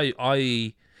 because I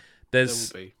don't know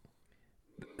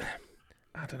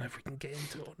if we can get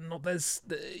into it or not. There's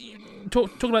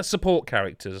talking about support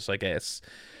characters, I guess.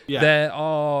 Yeah. There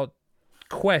are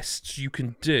quests you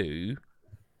can do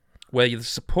where the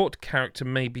support character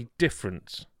may be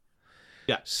different.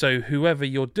 Yeah. So whoever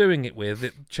you're doing it with,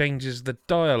 it changes the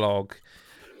dialogue.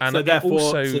 And so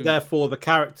therefore, the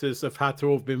characters have had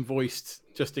to have been voiced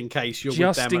just in case you're with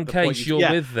them. Just in case you're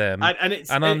with them.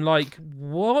 And I'm like,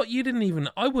 what? You didn't even...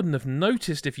 I wouldn't have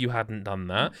noticed if you hadn't done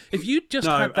that. If you just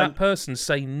had that person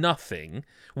say nothing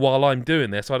while I'm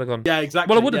doing this, I'd have gone... Yeah, exactly.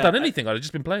 Well, I wouldn't have done anything. I'd have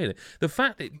just been playing it. The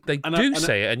fact that they do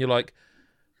say it and you're like,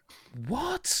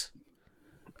 what?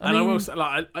 I will say,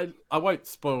 like, I won't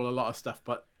spoil a lot of stuff,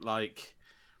 but like...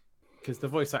 Because the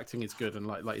voice acting is good, and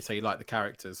like you say, you like the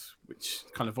characters, which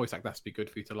kind of voice acting has to be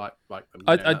good for you to like them.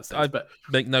 I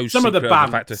make no secret of the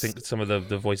fact I think that some of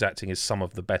the voice acting is some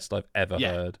of the best I've ever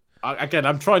heard. Again,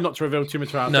 I'm trying not to reveal too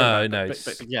much about it.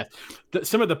 But yeah,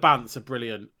 some of the bants are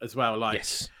brilliant as well. Like,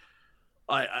 yes.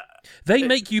 They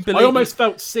make you believe. I almost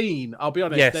felt seen. I'll be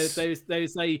honest. Yes.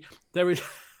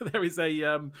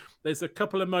 There's a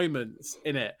couple of moments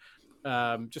in it.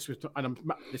 This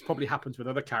probably happens with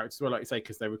other characters as well, like you say,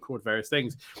 because they record various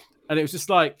things, and it was just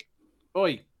like,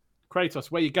 "Oi, Kratos,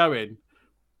 where you going?"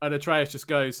 And Atreus just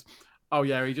goes, "Oh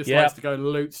yeah, he just likes to go and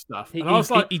loot stuff." And I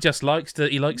was like, he likes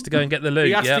to go and get the loot.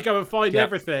 He has to go and find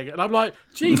everything, and I'm like,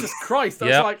 Jesus Christ,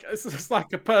 that's like it's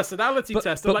like a personality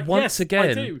test. But like, once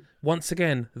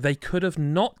again, they could have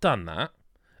not done that.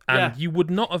 And you would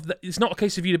not have... It's not a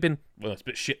case of you'd have been, well, it's a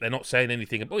bit shit, they're not saying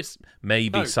anything.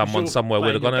 Maybe someone somewhere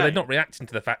would have gone, they're not reacting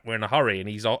to the fact we're in a hurry and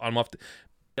I'm off to...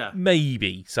 Yeah.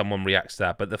 Maybe someone reacts to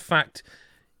that. But the fact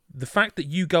that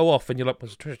you go off and you're like, well,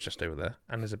 there's a treasure chest over there.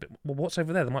 And there's a bit... Well, what's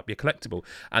over there? There might be a collectible.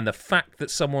 And the fact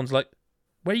that someone's like,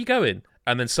 where are you going?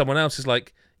 And then someone else is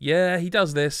like, yeah, he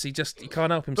does this. He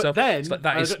can't help himself. But then, it's like,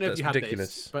 that's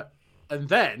ridiculous. And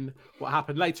then what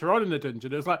happened later on in the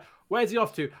dungeon, it was like, where's he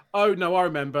off to? Oh, no, I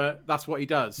remember. That's what he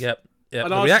does. Yep.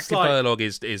 And the reactive dialogue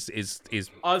is...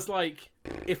 I was like,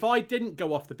 if I didn't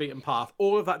go off the beaten path,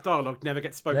 all of that dialogue never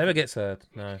gets spoken. Never gets heard.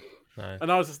 No. And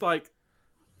I was just like,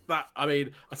 that. I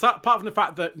mean, apart from the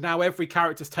fact that now every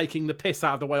character's taking the piss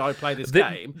out of the way I play this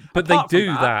game. But they do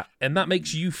that, and that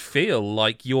makes you feel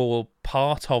like you're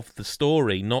part of the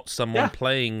story, not someone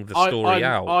playing the story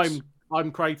out.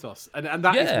 I'm Kratos, and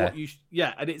that is what you.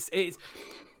 And it's.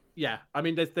 Yeah, I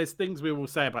mean, there's things we will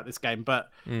say about this game, but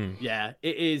it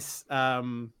is.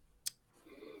 I'll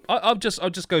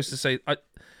just goes to say,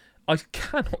 I I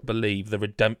cannot believe the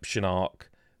redemption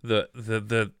arc that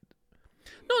the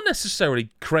not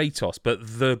necessarily Kratos, but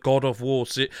the God of War.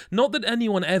 Not that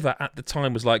anyone ever at the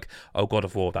time was like, "Oh, God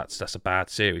of War, that's a bad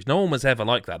series." No one was ever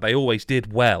like that. They always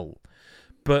did well,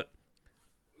 but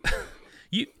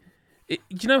you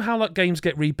know how like games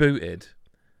get rebooted,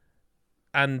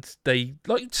 and they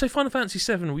like so Final Fantasy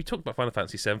VII. We talked about Final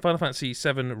Fantasy VII. Final Fantasy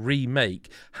VII remake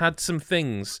had some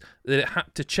things that it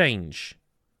had to change,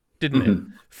 didn't it?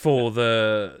 For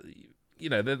the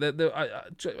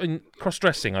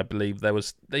cross-dressing, I believe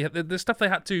there's stuff they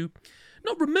had to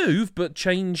not remove but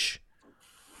change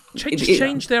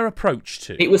their approach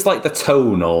to. It was like the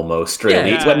tone almost,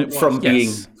 really. Yeah, it went from being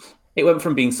yes. It went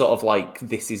from being sort of like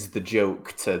this is the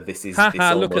joke to this is this look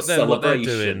at almost them, what they're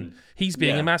celebration. doing. He's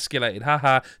being emasculated,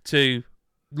 to,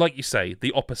 like you say,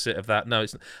 the opposite of that. No,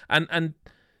 it's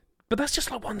but that's just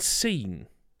like one scene.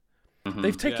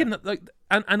 They've taken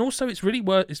and also it's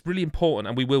really important,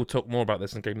 and we will talk more about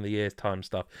this in Game of the Year time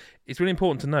stuff. It's really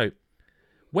important to note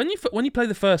when you play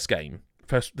the first game,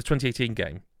 the 2018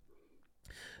 game.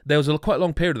 There was quite a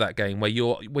long period of that game where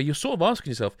you're sort of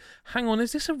asking yourself, "Hang on,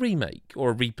 is this a remake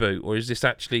or a reboot, or is this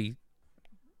actually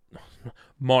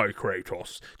my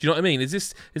Kratos?" Do you know what I mean? Is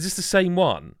this the same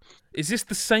one? Is this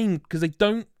the same? Because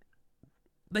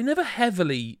they never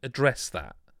heavily address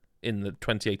that in the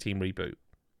 2018 reboot.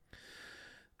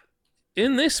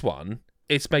 In this one,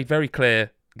 it's made very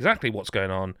clear exactly what's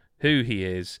going on, who he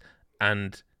is,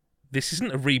 and this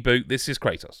isn't a reboot. This is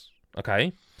Kratos.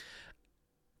 Okay.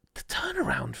 The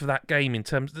turnaround for that game in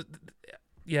terms of,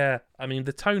 I mean,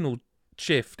 the tonal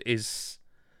shift is,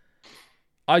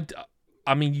 I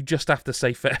mean, you just have to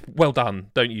say well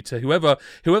done, don't you, to whoever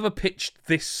pitched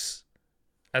this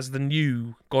as the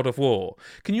new God of War.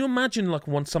 Can you imagine like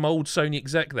some old Sony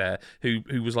exec there who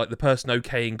was like the person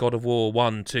okaying God of War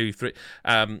 1, 2, 3,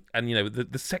 and you know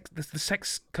the sex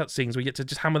cutscenes where you get to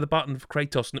just hammer the button for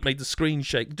Kratos and it made the screen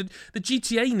shake. The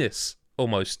GTA-ness.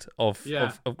 Almost of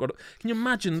God. Can you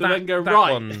imagine that? Then go that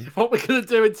right. One, what we're going to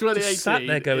do in 2018? just sat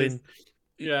there going,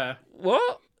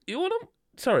 what? You want to?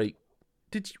 Sorry,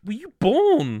 were you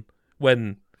born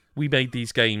when we made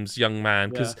these games, young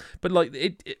man? But like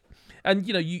it and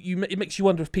you know, it makes you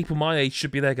wonder if people my age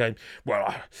should be there going,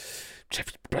 well,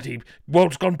 bloody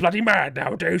world's gone bloody mad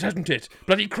nowadays, hasn't it?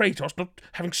 Bloody Kratos not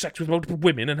having sex with multiple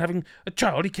women and having a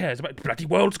child he cares about. Bloody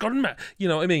world's gone mad. You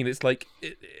know what I mean? It's like.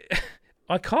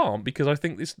 I can't, because I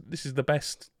think this is the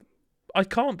best. I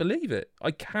can't believe it.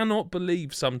 I cannot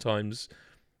believe sometimes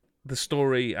the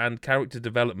story and character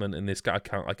development in this guy.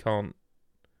 I can't.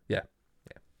 Yeah.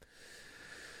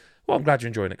 Well, I'm glad you're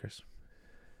enjoying it, Chris.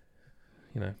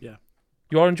 You know. Yeah.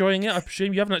 You are enjoying it, I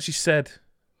presume? You haven't actually said.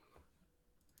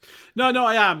 No,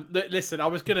 I am. Listen, I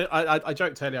was gonna. I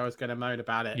joked earlier I was gonna moan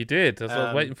about it. You did. That's what I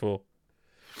was waiting for.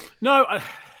 No.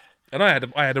 And I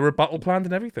had a rebuttal planned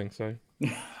and everything. So.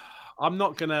 I'm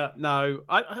not gonna. No,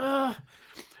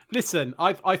 listen.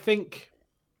 I think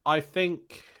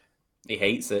he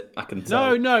hates it. I can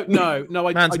tell. No.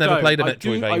 Man's never don't. played a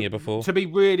Metroidvania before. To be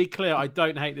really clear, I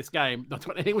don't hate this game. Not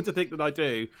want anyone to think that I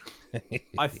do.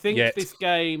 I think this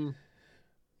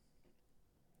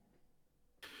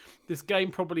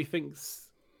game probably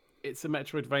thinks it's a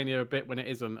Metroidvania a bit when it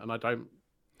isn't, and I don't.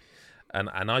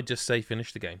 And I just say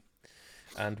finish the game,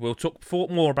 and we'll talk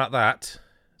more about that.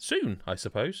 Soon, I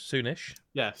suppose. Soonish.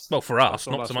 Yes. Well, for us,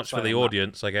 not so much for the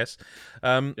audience, I guess.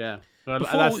 Yeah. Well,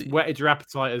 that's whetted your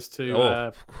appetite as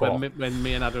to when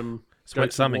me and Adam. It's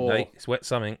wet something, mate. It's wet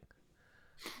something.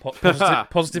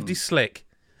 Positively slick.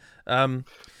 Marvel's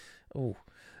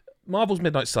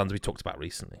Midnight Suns we talked about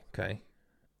recently. Okay.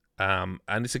 And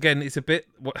it's a bit.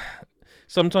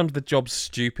 Sometimes the job's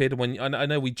stupid. I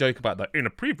know we joke about that in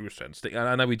a preview sense.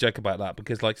 I know we joke about that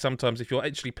because, like, sometimes if you're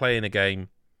actually playing a game.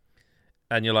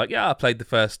 And you're like, yeah, I played the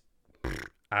first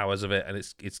hours of it, and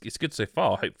it's good so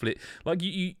far. Hopefully, like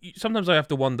you sometimes I have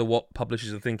to wonder what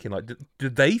publishers are thinking. Like, do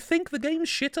they think the game's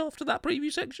shit after that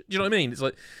preview section? Do you know what I mean? It's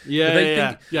like,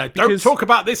 yeah. Don't talk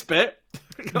about this bit.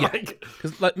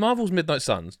 Because like Marvel's Midnight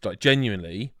Suns, like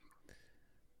genuinely,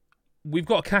 we've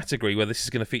got a category where this is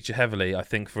going to feature heavily. I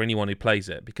think for anyone who plays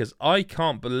it, because I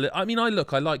can't believe. I mean, I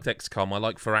liked XCOM. I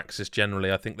like Firaxis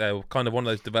generally. I think they're kind of one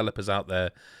of those developers out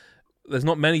there. There's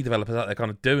not many developers out there kind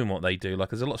of doing what they do. Like,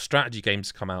 there's a lot of strategy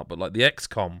games come out, but like the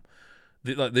XCOM,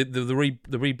 the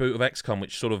reboot of XCOM,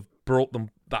 which sort of brought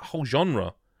that whole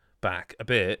genre back a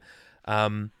bit,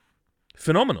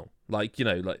 phenomenal. Like, you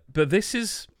know, like, but this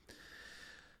is.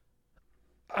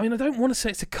 I mean, I don't want to say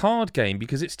it's a card game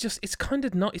because it's kind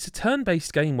of not. It's a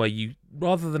turn-based game where you,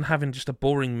 rather than having just a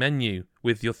boring menu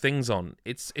with your things on,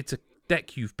 it's a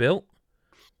deck you've built.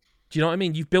 Do you know what I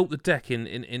mean? You've built the deck in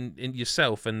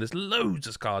yourself, and there's loads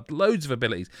of cards, loads of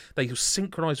abilities. They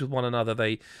synchronize with one another.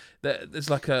 There's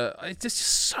like it's just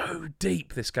so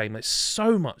deep, this game. There's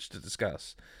so much to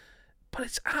discuss. But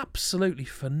it's absolutely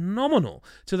phenomenal,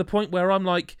 to the point where I'm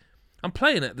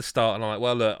playing it at the start, and I'm like,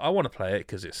 well, look, I want to play it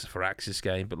because it's a Firaxis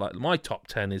game, but like my top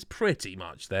 10 is pretty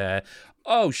much there.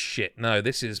 Oh shit, no,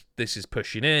 this is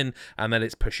pushing in, and then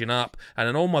it's pushing up, and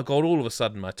then oh my god, all of a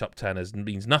sudden my top 10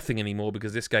 means nothing anymore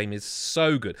because this game is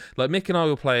so good. Like Mick and I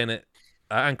were playing it,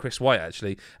 and Chris White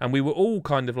actually, and we were all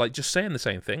kind of like just saying the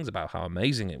same things about how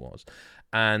amazing it was.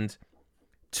 And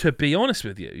to be honest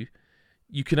with you,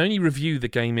 you can only review the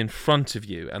game in front of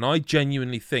you, and I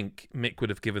genuinely think Mick would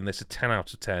have given this a 10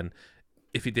 out of 10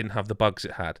 if it didn't have the bugs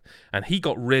it had. And he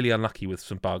got really unlucky with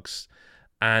some bugs,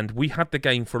 and we had the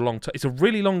game for a long time. It's a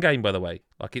really long game, by the way.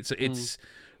 Like it's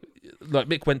like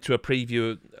Mick went to a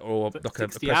preview or like a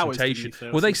presentation.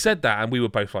 They said that, and we were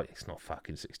both like, "It's not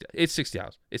fucking 60. It's 60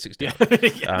 hours. It's 60 hours.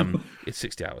 It's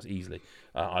 60 hours easily.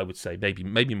 I would say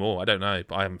maybe more. I don't know,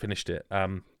 but I haven't finished it.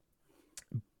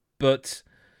 But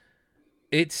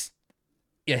it's."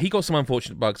 Yeah, he got some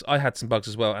unfortunate bugs. I had some bugs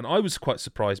as well, and I was quite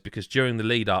surprised because during the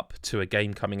lead up to a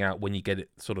game coming out, when you get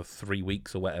it sort of 3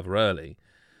 weeks or whatever early,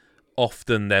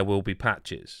 often there will be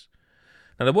patches.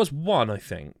 Now, there was one, I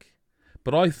think,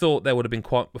 but I thought there would have been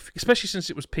quite, especially since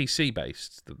it was PC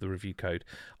based, the review code,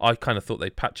 I kind of thought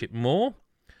they'd patch it more.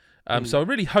 So I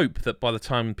really hope that by the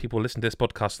time people listen to this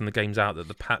podcast and the game's out, that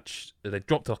the patch, they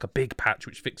dropped like a big patch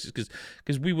which fixes,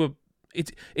 because we were.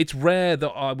 It's rare that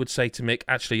I would say to Mick,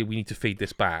 actually, we need to feed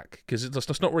this back, because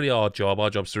that's not really our job. Our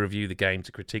job's to review the game,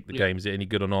 to critique the game, is it any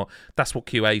good or not. That's what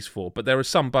QA's for. But there are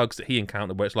some bugs that he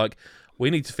encountered where it's like, we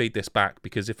need to feed this back,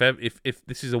 because if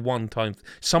this is a one-time,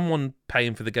 someone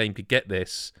paying for the game could get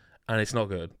this, and it's not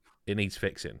good. It needs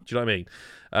fixing. Do you know what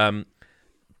I mean?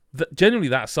 Generally,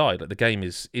 that aside, like the game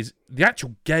is the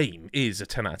actual game is a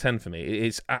 10 out of 10 for me. It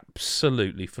is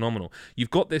absolutely phenomenal. You've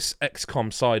got this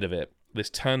XCOM side of it, this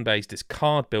turn-based, this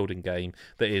card-building game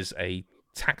that is a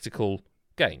tactical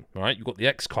game, right? You've got the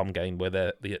XCOM game where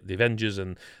the Avengers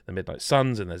and the Midnight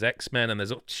Suns, and there's X-Men, and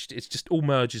it's just all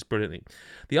merges brilliantly.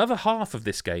 The other half of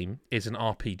this game is an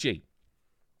RPG.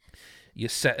 You're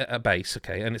set at a base,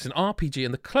 okay, and it's an RPG,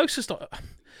 and the closest...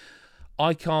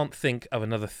 I can't think of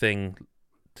another thing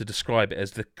to describe it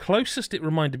as. The closest it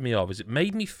reminded me of is it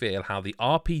made me feel how the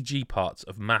RPG parts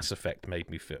of Mass Effect made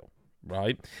me feel.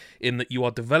 Right? In that you are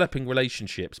developing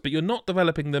relationships, but you're not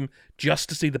developing them just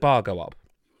to see the bar go up.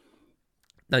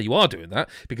 Now, you are doing that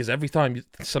because every time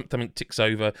something ticks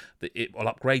over, it will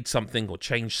upgrade something or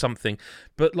change something.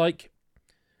 But, like,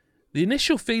 the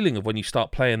initial feeling of when you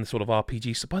start playing the sort of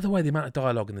RPG... So, by the way, the amount of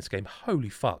dialogue in this game, holy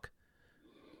fuck.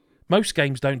 Most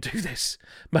games don't do this.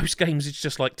 Most games, it's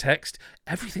just like text.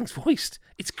 Everything's voiced.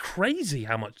 It's crazy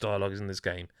how much dialogue is in this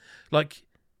game. Like,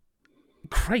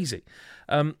 crazy.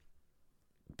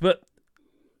 But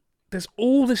there's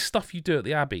all this stuff you do at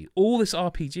the Abbey, all this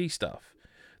RPG stuff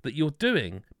that you're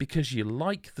doing because you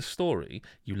like the story,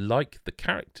 you like the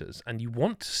characters, and you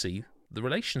want to see the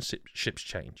relationships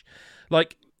change.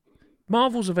 Like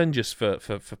Marvel's Avengers for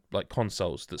like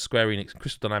consoles that Square Enix and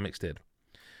Crystal Dynamics did.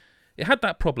 It had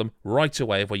that problem right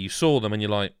away of where you saw them and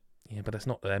you're like, yeah, but that's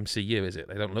not the MCU, is it?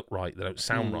 They don't look right, they don't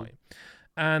sound right.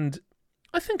 And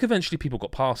I think eventually people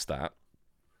got past that.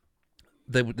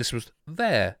 This was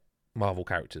their Marvel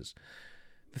characters.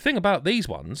 The thing about these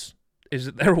ones is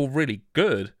that they're all really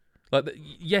good. Like,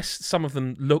 yes, some of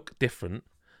them look different,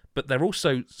 but they're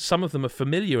also, some of them are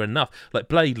familiar enough. Like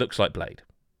Blade looks like Blade.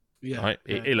 Yeah, right.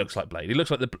 It looks like Blade. It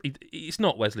looks like it's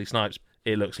not Wesley Snipes.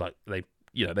 It looks like they've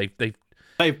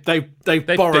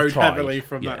borrowed heavily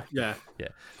from that. Yeah.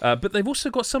 But they've also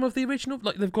got some of the original.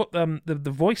 Like they've got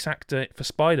the voice actor for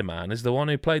Spider-Man is the one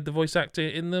who played the voice actor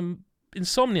in the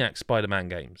Insomniac Spider-Man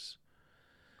games.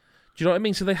 Do you know what I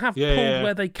mean? So they have pulled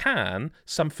where they can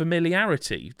some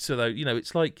familiarity. So though,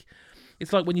 it's like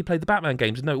when you played the Batman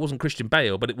games. No, it wasn't Christian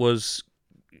Bale, but it was,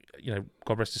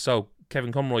 God rest his soul,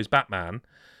 Kevin Conroy's Batman,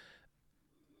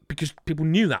 because people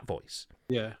knew that voice.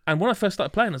 Yeah. And when I first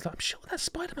started playing, I was like, I'm sure that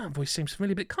Spider-Man voice seems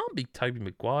familiar, but it can't be Tobey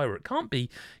Maguire, or it can't be,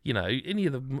 any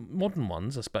of the modern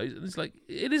ones, I suppose. And it's like,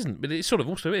 it isn't, but it sort of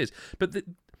also is. But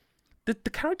the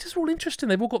characters are all interesting.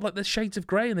 They've all got like their shades of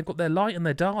grey, and they've got their light and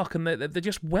their dark, and they're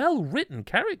just well-written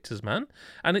characters, man.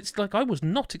 And it's like, I was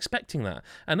not expecting that.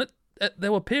 And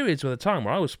there were periods of the time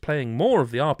where I was playing more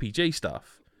of the RPG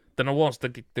stuff than I was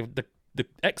the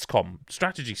XCOM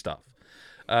strategy stuff.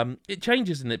 It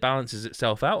changes and it balances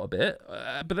itself out a bit,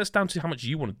 but that's down to how much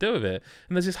you want to do with it.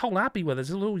 And there's this whole Abbey where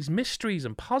there's all these mysteries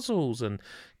and puzzles and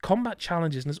combat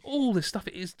challenges, and there's all this stuff.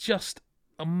 It is just,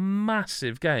 a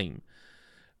massive game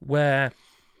where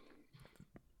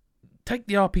take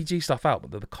the RPG stuff out,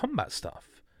 but the combat stuff,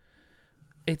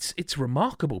 it's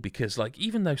remarkable because like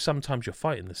even though sometimes you're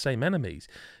fighting the same enemies,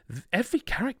 every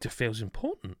character feels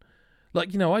important.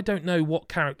 Like, you know, I don't know what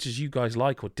characters you guys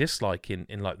like or dislike in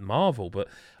like Marvel, but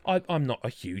I'm not a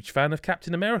huge fan of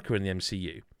Captain America in the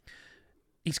MCU.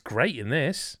 He's great in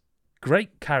this.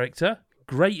 Great character.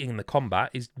 Great in the combat.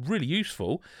 Is really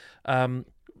useful.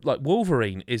 Like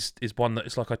Wolverine is one that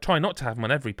it's like I try not to have him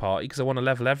on every party because I want to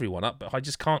level everyone up, but I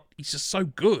just can't. He's just so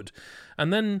good.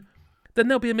 And then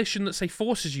there'll be a mission that say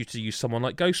forces you to use someone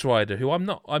like Ghost Rider, who I'm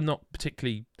not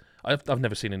particularly. I've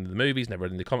never seen any of the movies, never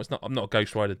read any of the comics. I'm not a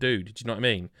Ghost Rider dude. Do you know what I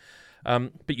mean?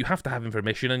 But you have to have him for a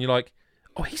mission, and you're like,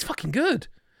 oh, he's fucking good.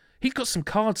 He's got some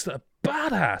cards that are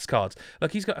badass cards.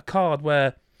 Like he's got a card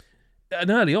where, and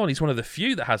early on, he's one of the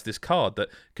few that has this card that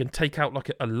can take out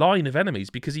like a line of enemies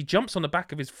because he jumps on the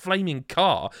back of his flaming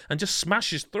car and just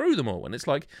smashes through them all. And it's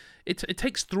like it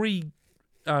takes 3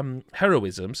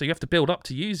 heroism, so you have to build up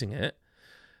to using it.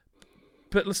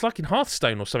 But it's like in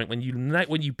Hearthstone or something when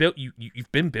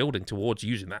you've been building towards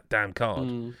using that damn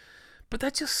card. But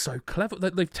they're just so clever.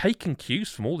 They've taken cues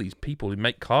from all these people who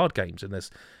make card games, and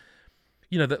there's,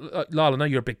 you know, Lyle, I know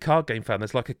you're a big card game fan.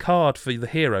 There's like a card for the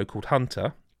hero called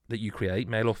Hunter that you create,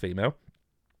 male or female,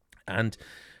 and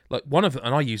like one of them,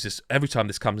 and I use this every time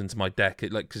this comes into my deck.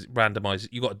 Because it randomizes.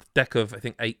 You got a deck of I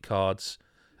think 8 cards.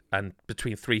 And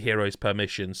between 3 heroes per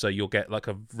mission, so you'll get like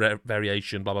a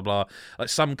variation, blah, blah, blah. Like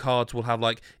some cards will have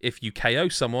like, if you KO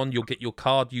someone, you'll get your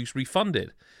card use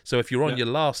refunded. So if you're on your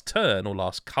last turn or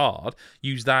last card,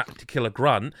 use that to kill a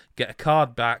grunt, get a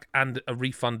card back and a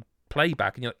refund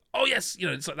playback. And you're like, oh yes, you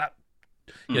know, it's like that,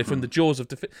 you know, from the jaws of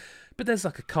defeat. But there's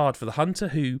like a card for the hunter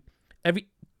who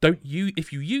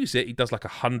if you use it, it does like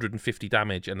 150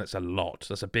 damage, and that's a lot.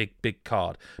 That's a big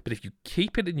card. But if you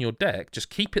keep it in your deck,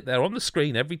 just keep it there on the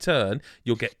screen every turn,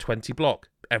 you'll get 20 block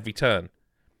every turn.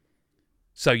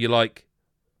 So you're like,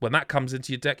 when that comes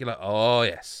into your deck, you're like, oh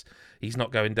yes, he's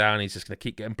not going down. He's just going to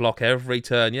keep getting block every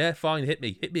turn. Yeah, fine, hit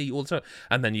me all the time.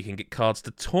 And then you can get cards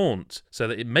to taunt so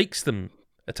that it makes them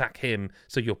attack him.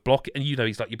 So you're blocking, and you know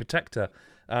he's like your protector.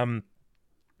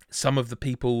 Some of the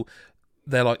people,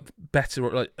 they're like better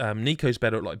at like Nico's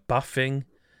better at like buffing,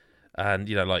 and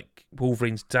you know like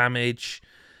Wolverine's damage.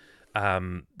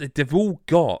 They've all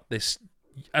got this,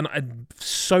 and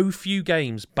so few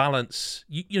games balance.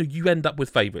 You end up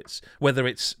with favourites, whether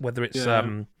it's a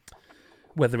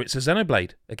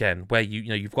Xenoblade again, where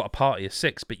you've got a party of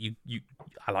 6, but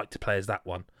I like to play as that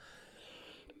one,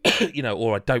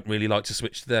 or I don't really like to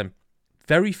switch to them.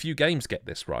 Very few games get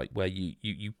this right, where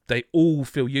they all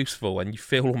feel useful, and you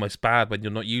feel almost bad when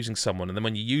you're not using someone, and then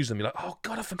when you use them, you're like, oh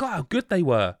god, I forgot how good they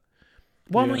were.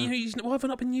 Why have I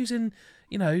not been using,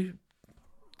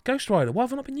 Ghost Rider? Why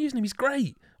have I not been using him? He's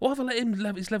great. Why have I let him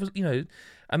level his levels?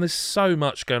 And there's so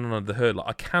much going on under the hood. Like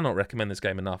I cannot recommend this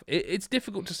game enough. It's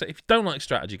difficult to say if you don't like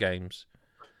strategy games.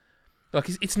 Like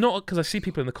it's not because I see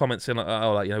people in the comments saying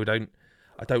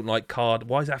I don't like card.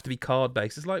 Why does it have to be card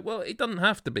based? It's like, well, it doesn't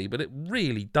have to be, but it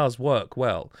really does work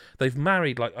well. They've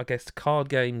married, like, I guess, card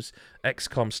games,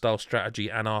 XCOM style strategy,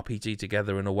 and RPG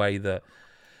together in a way that,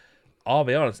 I'll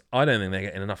be honest, I don't think they're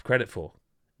getting enough credit for.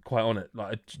 Quite honest,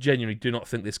 like I genuinely do not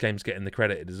think this game's getting the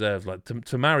credit it deserves. Like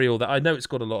to marry all that, I know it's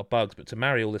got a lot of bugs, but to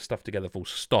marry all this stuff together full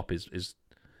stop is.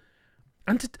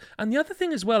 And the other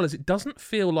thing as well is it doesn't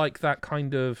feel like that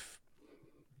kind of.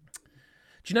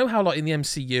 Do you know how, like, in the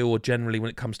MCU or generally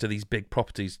when it comes to these big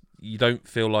properties, you don't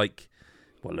feel like,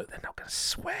 well, look, they're not going to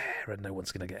swear and no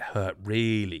one's going to get hurt,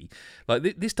 really. Like,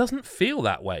 this doesn't feel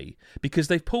that way because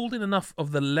they've pulled in enough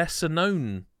of the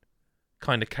lesser-known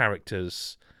kind of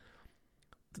characters.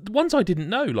 The ones I didn't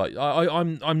know, like,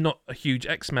 I'm not a huge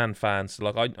X-Man fan, so,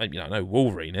 like, I know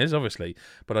Wolverine is, obviously,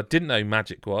 but I didn't know who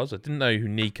Magic was. I didn't know who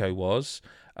Nico was.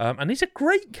 And these are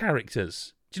great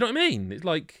characters. Do you know what I mean? It's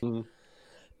like...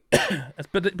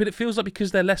 but it feels like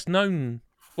because they're less known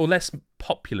or less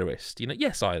popularist,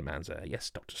 yes, Iron Man's there, yes,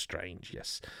 Doctor Strange,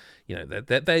 yes,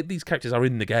 these characters are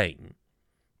in the game,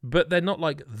 but they're not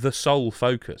like the sole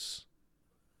focus.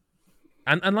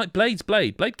 And like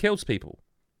Blade kills people,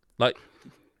 like,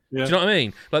 do you know what I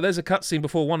mean? Like, there's a cutscene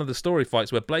before one of the story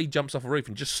fights where Blade jumps off a roof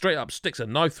and just straight up sticks a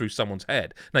knife through someone's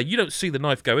head. Now you don't see the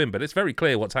knife go in, but it's very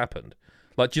clear what's happened.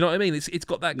 Like, do you know what I mean? It's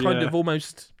got that kind of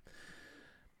almost.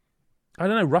 I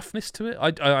don't know, roughness to it.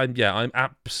 I'm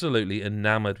absolutely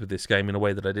enamoured with this game in a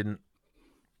way that I didn't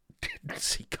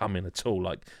see coming at all.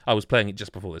 Like, I was playing it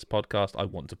just before this podcast. I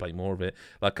want to play more of it.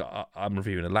 Like, I'm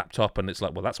reviewing a laptop, and it's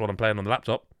like, well, that's what I'm playing on the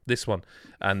laptop, this one.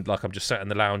 And, like, I'm just sat in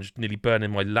the lounge nearly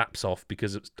burning my laps off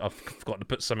because I've forgotten to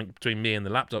put something between me and the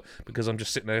laptop because I'm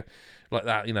just sitting there like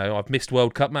that. You know, I've missed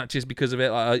World Cup matches because of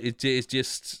it. It is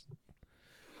just...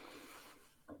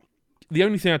 The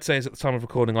only thing I'd say is at the time of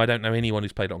recording, I don't know anyone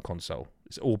who's played it on console.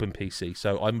 It's all been PC.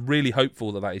 So I'm really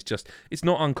hopeful that is just... It's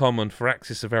not uncommon. For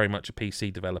Firaxis are very much a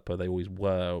PC developer. They always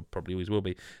were, or probably always will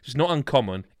be. It's not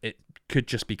uncommon. It could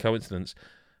just be coincidence.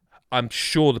 I'm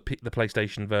sure the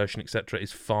PlayStation version, etc.,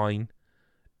 is fine.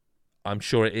 I'm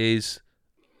sure it is.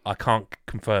 I can't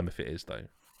confirm if it is, though.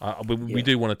 We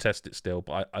do want to test it still,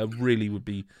 but I really would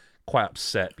be quite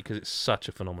upset because it's such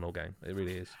a phenomenal game. It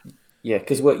really is. Yeah,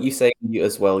 because what you say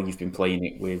as well, you've been playing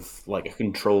it with like a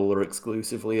controller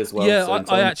exclusively as well. Yeah,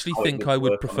 so I actually think I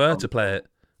would prefer to play it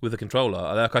with a controller.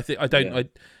 Like, I don't. Yeah.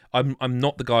 I'm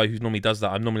not the guy who normally does that.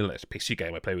 I'm normally like, it's a PC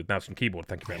game. I play with mouse and keyboard.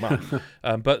 Thank you very much.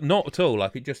 But not at all.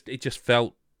 Like, it just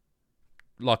felt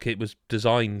like it was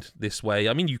designed this way.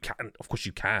 I mean, you can, of course,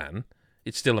 you can.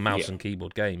 It's still a mouse and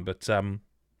keyboard game, but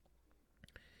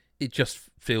it just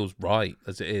feels right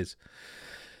as it is.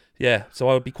 Yeah, so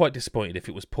I would be quite disappointed if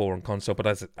it was poor on console, but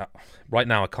as right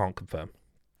now I can't confirm.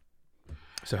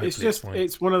 So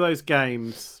it's one of those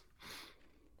games.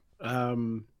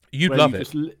 You'd love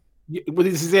it. Well,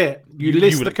 this is it. You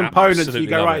list the components. You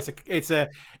go, right. It's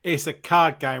a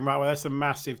card game, right? Well, that's a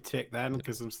massive tick then,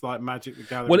 because it's like Magic the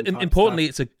Gathering. Well, importantly,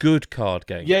 it's a good card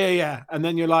game. Yeah. And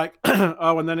then you're like,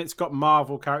 oh, and then it's got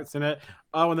Marvel characters in it.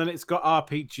 Oh, and then it's got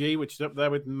RPG, which is up there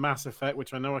with Mass Effect,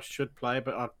 which I know I should play,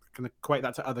 but I can equate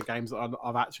that to other games that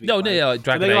I've actually played. Yeah, like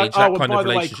Dragon Age, that kind of relationship.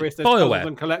 By the way, Chris, there's puzzles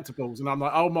and collectibles, and I'm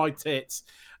like, oh my tits.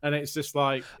 And it's just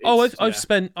like... I've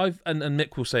spent... and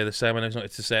Mick will say the same, I know he's not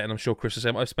to say it, and I'm sure Chris will say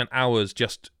it. I've spent hours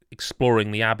just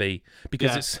exploring the Abbey,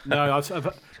 because it's... No,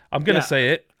 I'm going to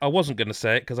say it. I wasn't going to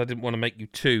say it, because I didn't want to make you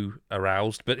too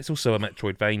aroused, but it's also a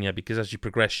Metroidvania, because as you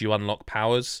progress, you unlock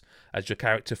powers as your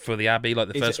character for the Abbey. Like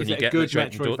the first one you get... It's a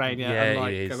good Metroidvania. Yeah,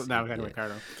 it is. No, anyway,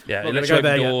 carry on. Yeah, it lets you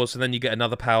open doors, and then you get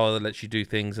another power that lets you do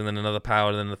things, and then another power,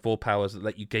 and then the 4 powers that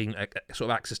let you gain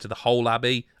sort of access to the whole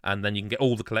Abbey, and then you can get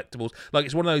all the collectibles. Like,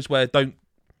 it's one of those where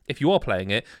if you are playing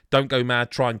it, don't go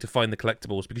mad trying to find the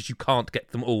collectibles, because you can't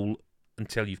get them all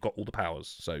until you've got all the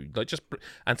powers. So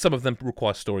and some of them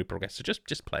require story progress. So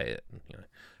just play it. You know.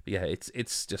 But yeah,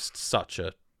 it's just such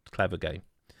a clever game.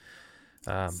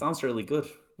 Sounds really good.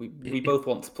 We both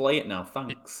want to play it now.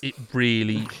 Thanks. It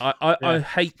really. I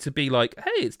hate to be like,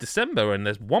 hey, it's December and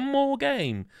there's one more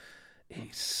game.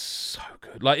 It's so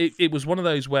good. Like it was one of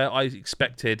those where I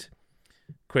expected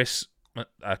Chris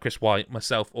White,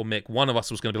 myself, or Mick, one of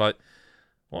us was going to be like,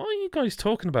 what are you guys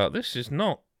talking about? This is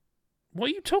not... What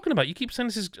are you talking about? You keep saying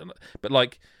this is... But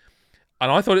like...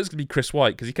 And I thought it was going to be Chris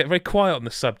White, because he kept very quiet on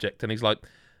the subject, and he's like,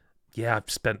 yeah, I've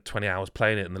spent 20 hours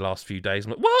playing it in the last few days.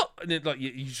 I'm like, what? And it, like,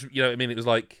 you know what I mean? It was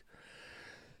like...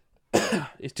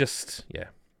 it's just... Yeah,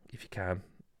 if you can.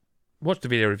 Watch the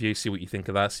video review, see what you think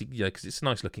of that. See, because it's a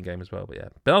nice looking game as well. But yeah.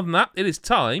 But other than that, it is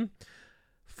time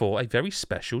for a very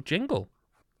special jingle.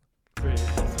 Chris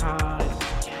Hyde,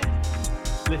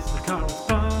 listen to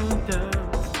correspondence.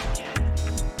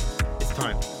 It's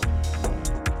time.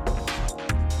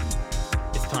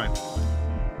 It's time.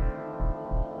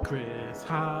 Chris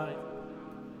Hyde.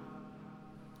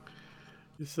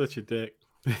 You're such a dick.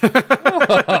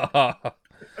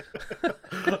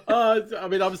 I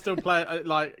mean, I'm still playing.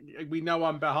 Like, we know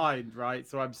I'm behind, right?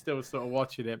 So I'm still sort of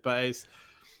watching it, but it's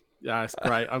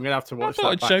great. I'm gonna have to watch. I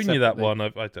thought I'd shown you that one. I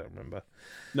don't remember.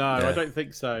 No, I don't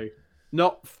think so.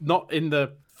 Not in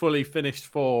the fully finished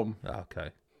form. Okay.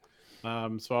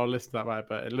 So I'll listen that way,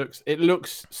 but it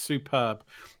looks superb.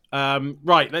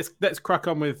 Right, let's crack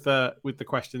on with the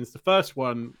questions. The first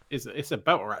one it's a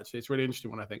belter actually. It's a really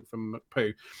interesting one, I think, from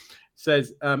McPoo.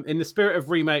 Says, in the spirit of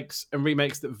remakes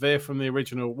that veer from the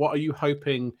original, what are you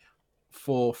hoping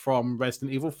for from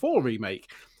Resident Evil 4 remake?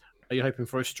 Are you hoping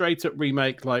for a straight-up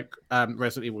remake like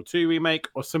Resident Evil 2 remake,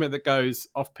 or something that goes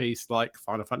off-piece like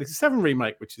Final Fantasy 7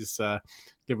 remake, which is,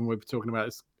 given we've been talking about,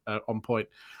 is on point?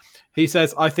 He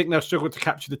says, I think they'll struggle to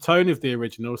capture the tone of the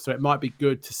original, so it might be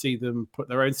good to see them put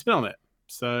their own spin on it.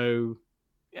 So,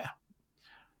 yeah.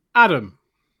 Adam.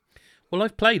 Well,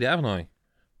 I've played it, haven't I?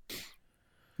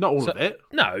 Not all of it.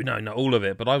 No, not all of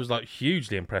it, but I was like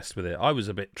hugely impressed with it. I was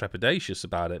a bit trepidatious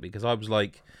about it, because I was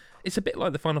like, it's a bit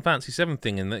like the Final Fantasy 7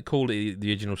 thing, in that the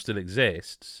original still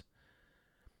exists,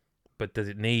 but does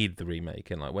it need the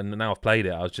remake? And like, when now I've played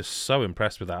it, I was just so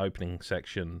impressed with that opening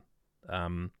section.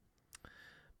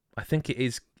 I think it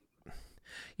is.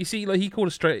 You see, like he called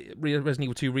Resident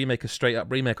Evil 2 remake a straight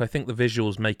up remake. I think the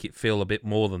visuals make it feel a bit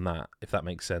more than that, if that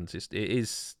makes sense. It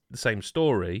is the same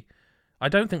story. I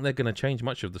don't think they're going to change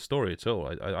much of the story at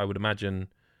all. I would imagine,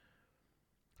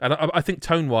 and I think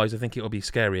tone-wise, I think it'll be a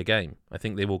scarier game. I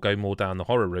think they will go more down the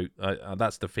horror route.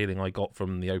 That's the feeling I got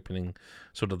from the opening,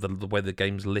 sort of the way the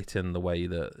game's lit and the way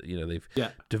that they've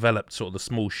developed sort of the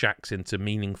small shacks into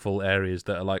meaningful areas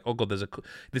that are like, oh god,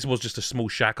 this was just a small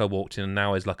shack I walked in, and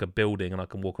now it's like a building, and I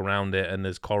can walk around it, and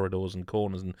there's corridors and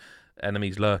corners and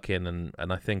enemies lurking, and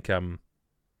I think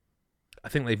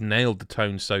they've nailed the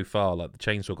tone so far. Like the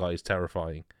chainsaw guy is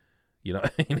terrifying. You know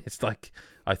what I mean? It's like,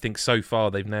 I think so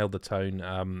far they've nailed the tone.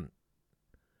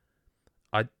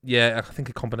 I think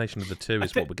a combination of the two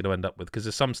is what we're going to end up with, because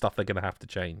there's some stuff they're going to have to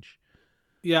change.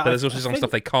 Yeah, but there's also some stuff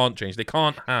they can't change. They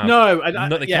can't have.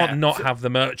 They can't not have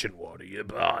the merchant. What do you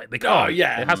buy? They can't. Oh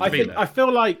yeah, it has to be there. I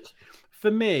feel like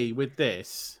for me with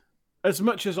this, as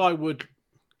much as I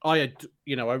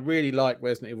really like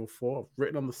Resident Evil 4. I've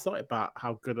written on the site about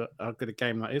how good a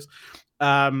game that is.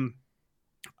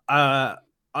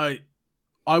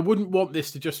 I wouldn't want this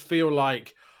to just feel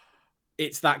like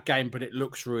it's that game, but it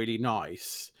looks really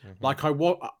nice. Mm-hmm. Like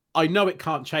I know it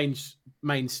can't change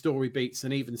main story beats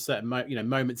and even certain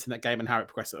moments in that game and how it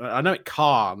progresses. I know it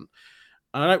can't,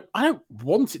 and I don't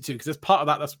want it to, because as part of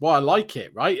that, that's why I like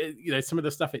it, right? Some of the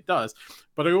stuff it does,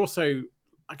 but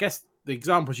I guess the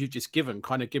examples you've just given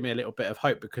kind of give me a little bit of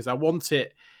hope, because I want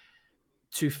it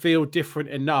to feel different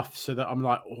enough so that I'm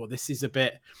like, oh, this is a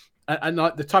bit, and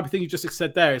like the type of thing you just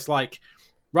said there, it's like,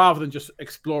 rather than just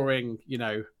exploring,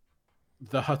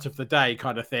 the hut of the day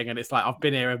kind of thing, and it's like, I've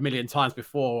been here a million times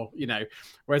before,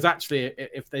 whereas actually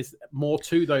if there's more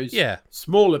to those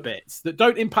smaller bits that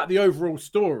don't impact the overall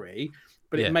story,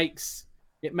 but it makes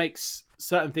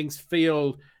certain things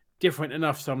feel different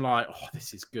enough, so I'm like, oh,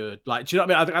 this is good. Like, do you know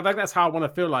what I mean? I think that's how I want to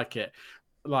feel like it.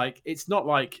 Like, it's not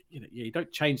like you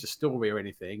don't change the story or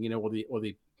anything, or the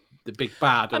big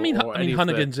bad.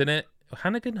 Hunnigan's in it.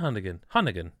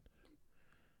 Hunnigan.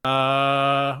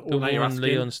 The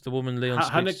woman Leon.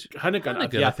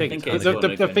 Hunnigan. Yeah, I think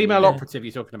the female operative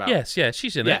you're talking about. Yes,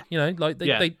 she's in it.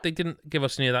 They didn't give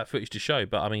us any of that footage to show,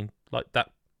 but I mean, like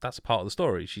that's a part of the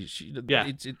story.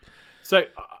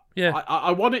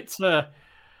 I want it to.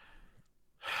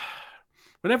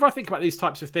 Whenever I think about these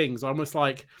types of things, I'm almost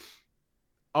like,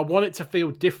 I want it to feel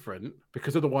different,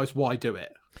 because otherwise, why do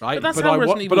it? Right? But I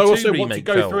also want to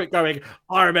go through it going,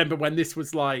 I remember when this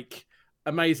was like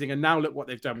amazing, and now look what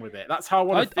they've done with it. That's how I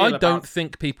want to feel. I don't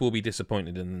think people will be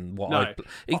disappointed in what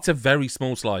it's a very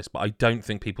small slice, but I don't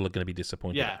think people are going to be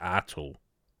disappointed at all.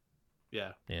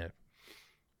 Yeah.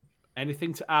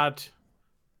 Anything to add,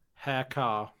 Hair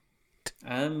Car?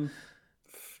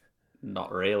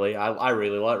 Not really. I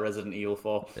really like Resident Evil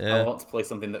 4. Yeah. I want to play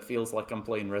something that feels like I'm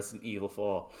playing Resident Evil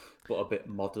 4, but a bit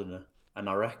moderner. And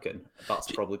I reckon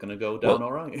that's probably going to go down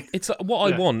all right. It's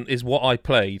what I want is what I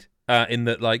played. In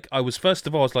that, like, I was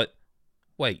like,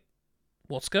 wait,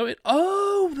 what's going?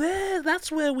 Oh,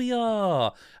 that's where we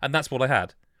are, and that's what I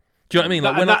had. Do you know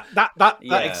what I mean? Like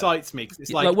that excites me, because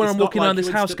it's like when I'm walking around this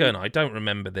house going, I don't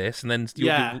remember this, and then you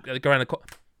go around the corner.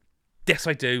 Yes,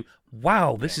 I do.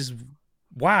 Wow, this is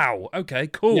okay,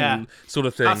 cool, sort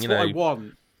of thing. That's what I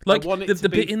want. Like the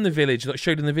bit in the village that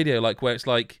showed in the video, like where it's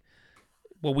like,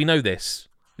 well, we know this.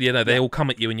 They all come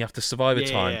at you and you have to survive a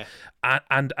time.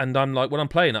 And I'm like, when I'm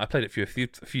playing it, I played it for a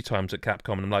few times at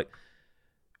Capcom, and I'm like,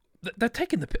 they're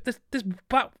taking there's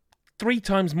about 3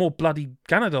 times more bloody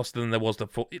Gyarados than there was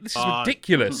before. This is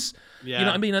ridiculous. You know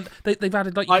what I mean? And they've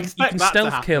added, like, you can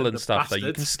stealth kill and stuff. Though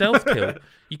you can stealth kill.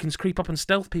 You can creep up and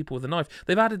stealth people with a knife.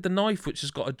 They've added the knife, which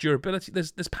has got a durability.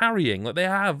 There's parrying. Like, they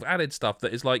have added stuff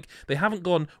that is like, they haven't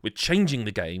gone with changing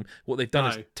the game. What they've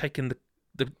done is taken the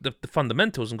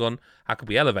fundamentals and gone, how could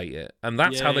we elevate it? And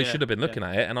that's how they should have been looking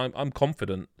at it. And I'm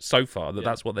confident so far that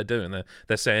that's what they're doing.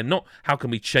 They're saying, not how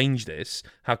can we change this,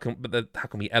 how can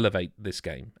we elevate this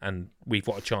game? And we've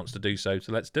got a chance to do so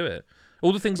let's do it.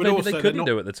 All the things maybe they couldn't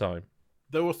do at the time.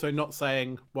 They're also not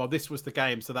saying, well, this was the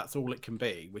game, so that's all it can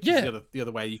be, which is the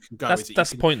other way you can go.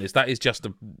 That's pointless. That is just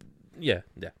a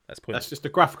that's pointless. That's just a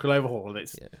graphical overhaul, and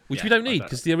it's which we don't need,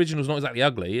 because the original's not exactly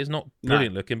ugly. It's not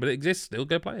brilliant looking, but it exists still.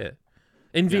 Go play it.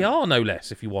 In VR, no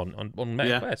less, if you want, on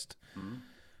MetaQuest.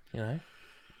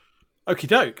 Okie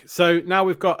doke. So now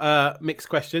we've got mixed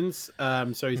questions.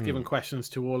 So he's given questions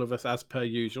to all of us as per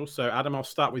usual. So Adam, I'll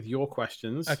start with your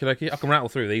questions. Okay. I can rattle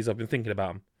through these. I've been thinking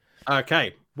about them.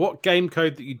 Okay. What game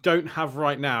code that you don't have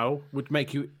right now would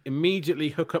make you immediately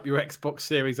hook up your Xbox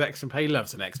Series X and play? He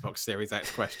loves an Xbox Series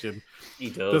X question.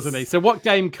 He does. Doesn't he? So what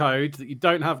game code that you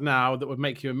don't have now that would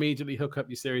make you immediately hook up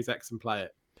your Series X and play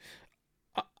it?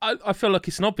 I feel like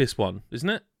it's an obvious one, isn't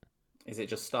it? Is it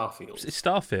just Starfield? It's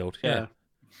Starfield. Yeah.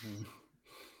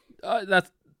 Yeah.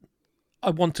 I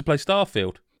want to play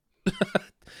Starfield.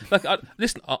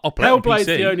 Listen, I'll play it on Hellblade's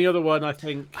PC. the only other one I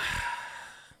think.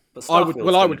 But I would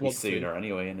Starfield's want sooner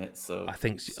anyway, in it. So I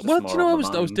think. it's just Well, do more you know, on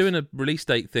I the was mind. doing a release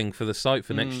date thing for the site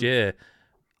for next year,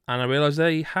 and I realised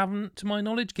they haven't, to my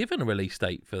knowledge, given a release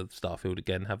date for Starfield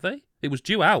again, have they? It was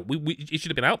due out. It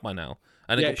should have been out by now,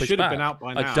 and it got pushed should have back. been out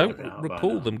by I now. don't Been out by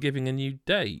recall now. them giving a new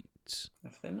date.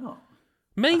 If they're not,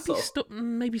 Maybe sort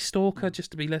maybe Stalker,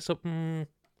 just to be less up.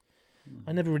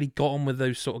 I never really got on with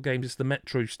those sort of games. It's the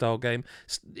Metro style game.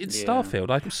 It's Yeah.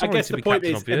 Starfield. I'm I sorry guess to the be point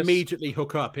Captain is Obvious. immediately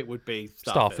hook up. It would be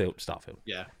Starfield. Starfield.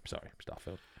 Yeah. Sorry,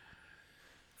 Starfield.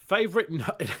 Favorite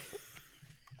nut.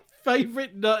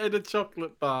 Favorite nut in a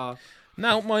chocolate bar.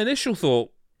 Now, my initial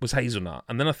thought was hazelnut,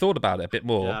 and then I thought about it a bit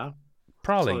more. Yeah.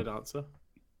 Praline. Solid answer.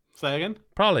 Say again.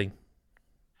 Praline.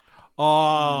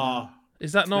 Oh.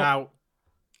 Is that not? Now,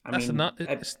 I That's mean, a nut.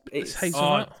 It's it's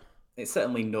hazelnut. it's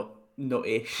certainly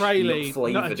nuttish, praline, nut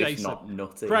flavored, nut if adjacent. not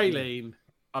nutty. praline.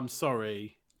 I'm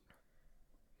sorry.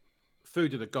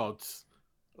 Food of the gods.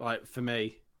 Like for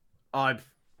me,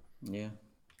 Yeah.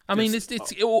 I mean, just-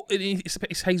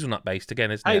 it's hazelnut based again,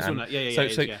 isn't it? hazelnut. And Yeah, yeah, so, yeah.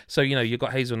 so, yeah. so you know, you've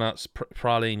got hazelnuts,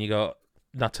 praline, you got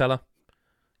Nutella.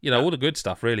 You know, all the good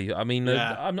stuff, really. I mean,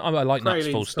 Yeah. I like nuts,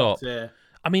 full Praline's stop. top tier.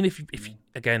 I mean, if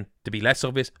again, to be less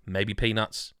obvious, maybe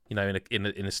peanuts. You know,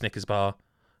 in a Snickers bar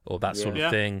or that sort Yeah.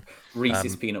 of thing.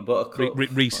 Reese's peanut butter cup.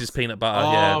 Reese's peanut butter.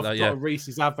 Oh, yeah, I've got a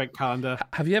Reese's Advent calendar.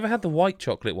 Have you ever had the white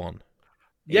chocolate one?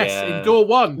 Yes, Yeah. in door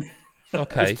one.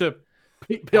 Okay. Just to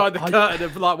peek behind the I- curtain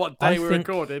of like what day we're think,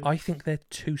 recording. I think they're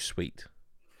too sweet.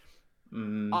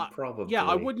 Probably. Yeah,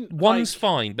 I wouldn't. One's like,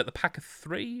 fine, but the pack of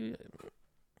 3.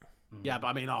 Yeah, but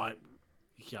I mean, I'm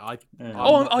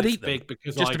Oh, not I'd this eat them. big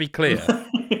because Just to be clear.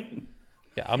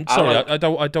 Yeah, I'm I sorry. like- I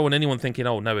don't want anyone thinking,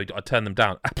 "Oh no, I turn them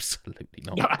down." Absolutely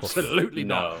not. No, of course. absolutely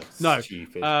No, not. No,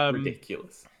 stupid,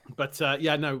 ridiculous. But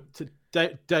yeah, no.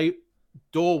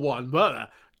 Door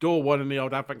one in the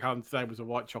old Advent calendar today was a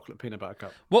white chocolate peanut butter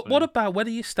cup. What about where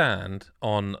do you stand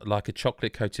on like a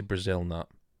chocolate coated Brazil nut?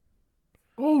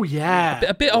 Oh yeah,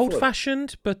 A bit Go for old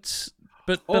fashioned, but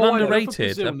I love a underrated.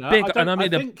 Brazil A nut. big, I don't- and I I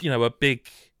mean think- a big.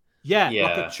 yeah, like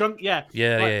Yeah. a chunk. Yeah,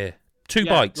 Yeah, like, yeah. 2 yeah,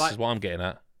 bites like- is what I'm getting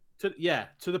at.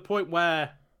 to the point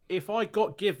where if I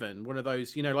got given one of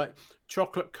those, like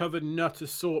chocolate covered nut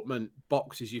assortment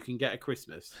boxes you can get at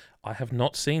Christmas, I have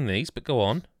not seen these, but go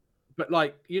on. but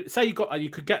like you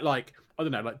could get like I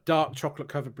don't know, like dark chocolate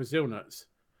covered Brazil nuts.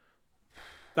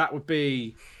 That would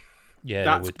be Yeah,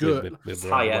 That's good. It's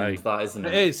right high away. end, that isn't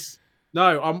it it? is.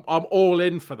 No, I'm all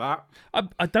in for that.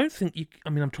 I don't think you. I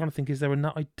mean, I'm trying to think. Is there a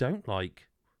nut I don't like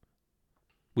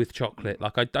with chocolate?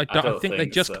 Like I don't think they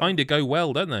think just so. kind of go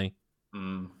well, don't they?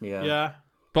 Yeah. Yeah,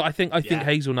 But I think Yeah.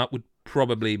 hazelnut would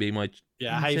probably be my.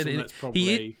 yeah. He said Hazelnut's He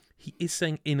probably. is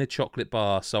saying in a chocolate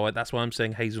bar, so that's why I'm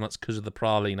saying hazelnuts because of the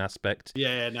praline aspect.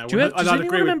 Yeah, no. Does I'd anyone agree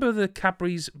with. remember the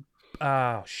Cadbury's?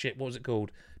 Ah, shit. What was it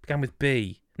called? Began with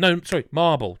B. No, sorry,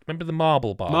 marble. Remember the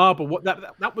marble bar? Marble. What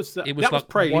that was? It was that like was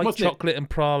praline, white wasn't chocolate and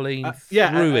praline it? Yeah,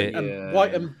 through and, it. and Yeah.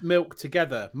 white and milk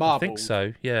together. Marble. I think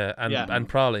so. Yeah, and Yeah. and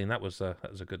praline. That was a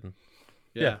good one.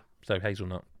 Yeah. So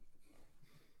hazelnut.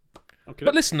 Okay.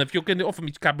 But listen, if you're going to offer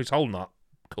me Cadbury's whole nut,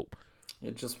 cool.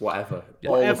 Yeah, just whatever. Yeah.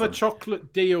 All of Whatever them.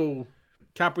 chocolate deal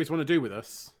Cadbury's want to do with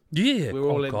us. Yeah. We're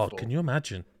all Oh in God, for. can you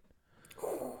imagine?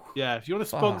 Yeah, if you want to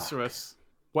sponsor us,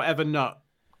 whatever nut,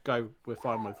 we're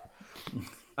fine with.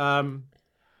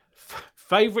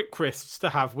 Favorite crisps to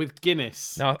have with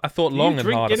Guinness. Now, I thought Do long you and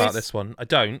drink hard about Guinness? this one. I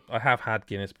don't. I have had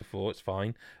Guinness before. It's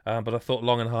fine. But I thought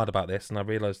long and hard about this, and I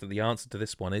realised that the answer to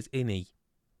this one is innie.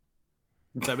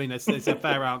 So, I mean, it's a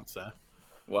fair answer.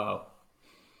 Wow.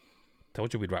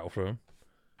 Told you we'd rattle through them.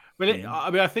 But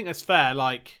I think that's fair.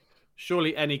 Like,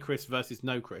 surely any crisp versus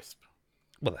no crisp.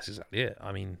 Well, that's exactly it.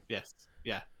 I mean, Yes.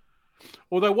 Yeah.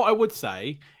 Although what I would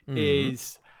say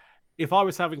is, if I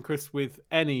was having crisp with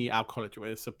any alcoholic drink,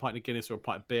 whether it's a pint of Guinness or a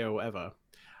pint of beer or whatever,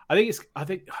 I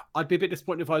think I'd be a bit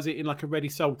disappointed if I was eating like a ready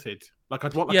salted. Like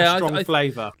I'd want like a strong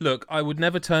flavour. look, I would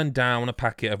never turn down a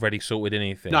packet of ready sorted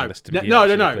anything. No, just to be no.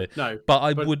 absolutely clear. But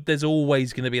I would. There's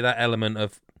always going to be that element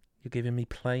of you're giving me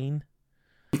plain,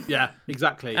 Yeah,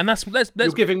 exactly. and that's let's You're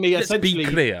giving me let's essentially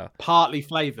be clear. partly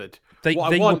flavoured. They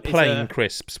What I were want is plain a-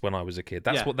 crisps when I was a kid.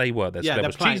 That's Yeah. what they were. Yeah, There they're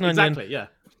was plain. cheese and onion, Exactly. Yeah.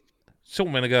 salt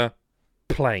and vinegar,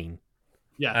 plain.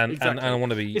 Yeah, exactly. And I want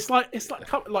to be. It's like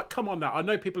come on now. I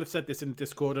know people have said this in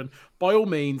Discord, and by all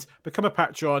means, become a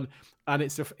patron. And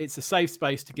it's a safe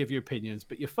space to give your opinions.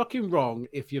 But you're fucking wrong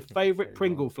if your favorite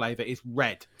Pringle flavor is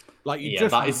red. Like you're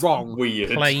that just is wrong.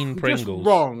 Weird. Plain Pringles. Just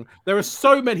wrong. There are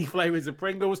so many flavors of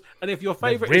Pringles, and if your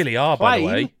favorite really is are, plain, by the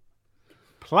way,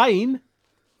 plain,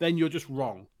 then you're just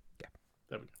wrong.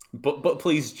 But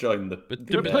please join the.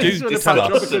 Please join the tell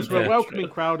patron us. because we're a Yeah. welcoming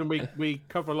crowd, and we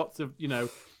cover lots of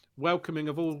welcoming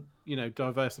of all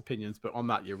diverse opinions. But on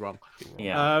that, you're wrong.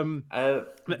 Yeah.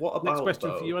 What about Next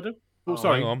question for you, Adam? Oh,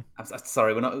 sorry. Hang on.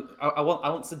 Sorry, we're not. I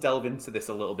want to delve into this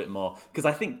a little bit more because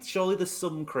I think surely there's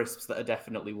some crisps that are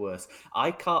definitely worse. I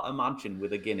can't imagine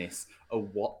with a Guinness a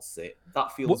what's it.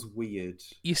 That feels weird.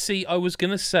 You see, I was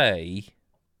going to say,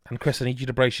 and Chris, I need you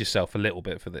to brace yourself a little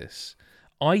bit for this.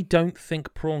 I don't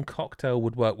think prawn cocktail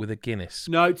would work with a Guinness.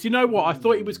 No, do you know what? I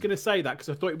thought he was going to say that because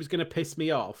I thought he was going to piss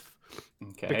me off.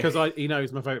 Okay. Because he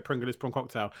knows my favourite Pringle is prawn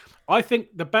cocktail. I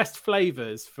think the best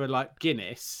flavours for like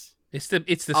Guinness. It's the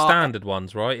standard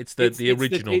ones, right? It's the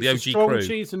original, the OG strong crew.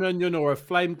 cheese and onion, or a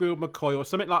flame grilled McCoy, or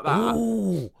something like that.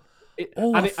 Ooh.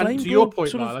 And to your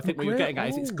point, Lyle, I think what you're getting at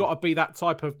is it's got to be that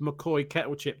type of McCoy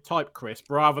kettle chip type crisp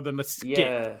rather than a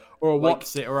skip or a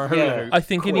what's it or a hula hoop. I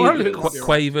think you Hula need hoop's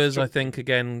quavers. I think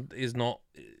again is not,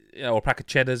 or a pack of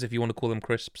cheddars if you want to call them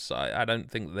crisps. I don't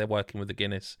think that they're working with the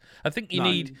Guinness. I think you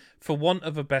need, for want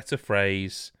of a better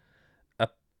phrase,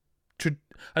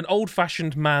 an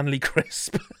old-fashioned manly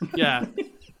crisp. Yeah.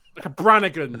 Like a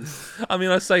Brannigan's. I mean,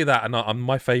 I say that, and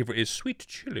my favourite is sweet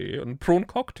chili and prawn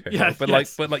cocktail. Yes, but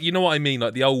yes. like, you know what I mean,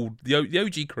 like the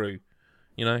OG crew,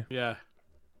 you know. Yeah.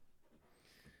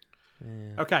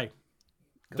 Okay.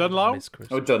 Done, Lyle?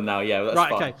 Oh, done now. Yeah, that's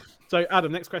right. fine. Okay. So,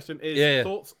 Adam, next question is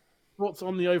thoughts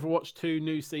on the Overwatch 2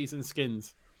 new season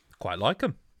skins? Quite like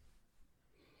them.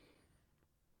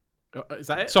 Is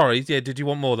that it? Sorry, yeah. Did you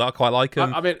want more? That I quite like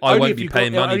them. I mean, I won't be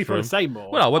paying money for them. Say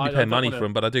more. Well, I won't be paying money for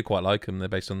them, but I do quite like them. They're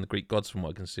based on the Greek gods, from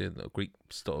what I can see, the Greek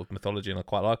sort of mythology, and I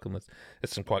quite like them.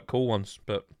 There's some quite cool ones,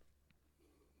 but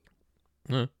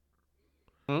All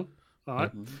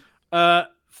right.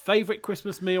 Favorite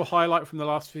Christmas meal highlight from the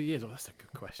last few years? Oh, that's a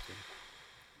good question.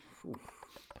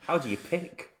 How do you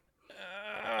pick?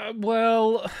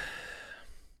 Well,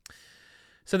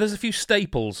 so there's a few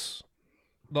staples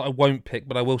that I won't pick,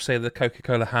 but I will say the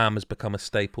Coca-Cola ham has become a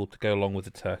staple to go along with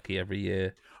the turkey every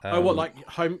year. What, like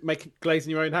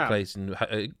glazing your own ham? Glazing,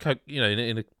 Coke,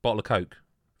 in a bottle of Coke,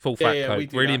 full fat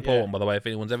Coke. Really important, by the way. If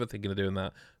anyone's ever thinking of doing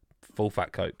that, full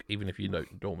fat Coke, even if you don't.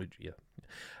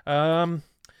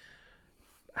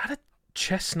 I had a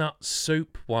chestnut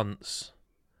soup once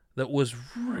that was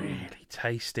really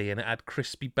tasty, and it had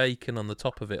crispy bacon on the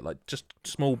top of it, like just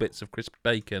small bits of crispy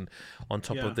bacon on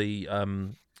top of the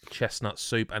chestnut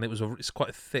soup, and it's quite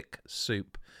a thick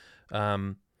soup.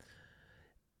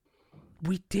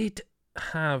 We did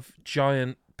have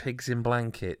giant pigs in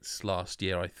blankets last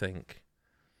year, I think.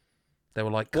 They were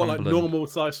like Cumberland. What, like normal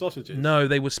sized sausages? No,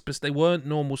 they weren't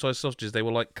normal sized sausages. They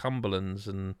were like Cumberlands,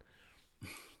 and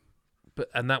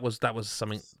that was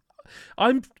something.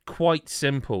 I'm quite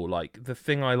simple. Like, the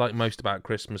thing I like most about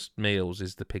Christmas meals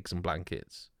is the pigs and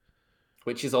blankets.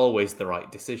 Which is always the right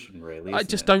decision, really. I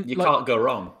just don't. You can't go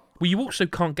wrong. Well, you also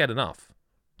can't get enough.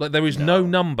 Like, there is no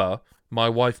number my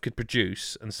wife could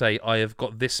produce and say, I have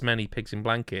got this many pigs in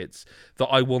blankets, that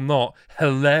I will not,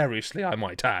 hilariously, I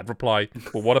might add, reply,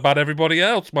 well, what about everybody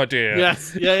else, my dear?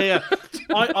 Yes, yeah.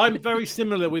 I'm very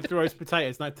similar with roast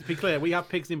potatoes. Now, to be clear, we have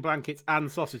pigs in blankets and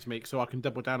sausage meat, so I can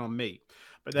double down on meat.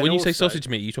 But then when you say sausage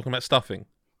meat, are you talking about stuffing?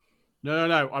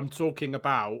 No. I'm talking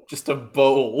about just a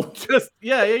bowl.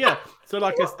 Yeah. So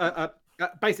like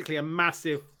basically a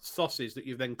massive sausage that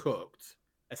you've then cooked,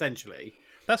 essentially.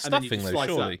 That's stuffing, though,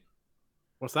 surely. That.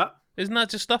 What's that? Isn't that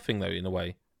just stuffing, though, in a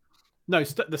way? No,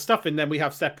 the stuffing then we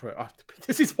have separate.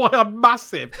 This is why I'm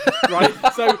massive, right?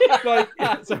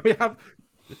 So we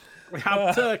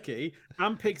have turkey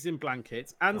and pigs in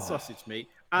blankets and sausage meat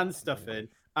and stuffing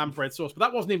and bread sauce. But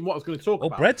that wasn't even what I was going to talk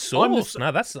about. Bread sauce?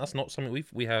 No, that's not something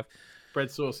we have. Bread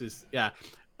sauces, yeah.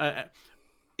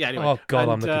 Anyway. Oh God,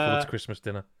 I'm looking forward to Christmas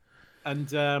dinner. And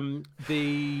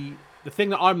the thing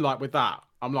that I'm like with that,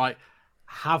 I'm like,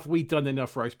 have we done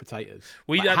enough roast potatoes?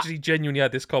 We actually genuinely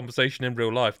had this conversation in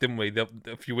real life, didn't we?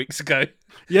 A few weeks ago.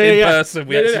 In person,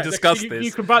 we actually discussed this.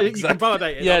 You can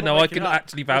validate it. Yeah, no, I can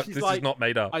actually vouch. This like, is not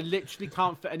made up. I literally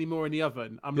can't fit any more in the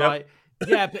oven. I'm like,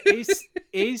 yeah, but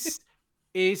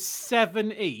is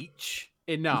 7 each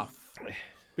enough?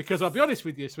 Because I'll be honest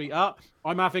with you, sweetheart,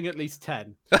 I'm having at least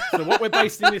 10. So what we're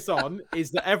basing this on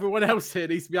is that everyone else here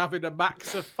needs to be having a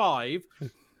max of 5.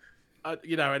 And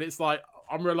it's like,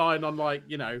 I'm relying on, like,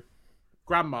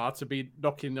 grandma to be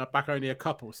knocking back only a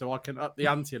couple, so I can up the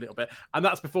ante a little bit. And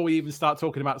that's before we even start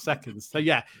talking about seconds. So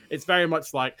yeah, it's very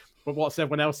much like, but what's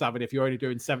everyone else having if you're only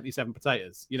doing 77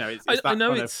 potatoes? You know, it's that I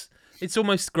know kind of... it's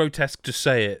almost grotesque to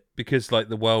say it because like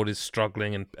the world is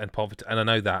struggling and poverty, and I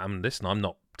know that. Listen, I'm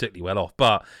not particularly well off,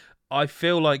 but I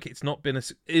feel like it's not been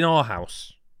in our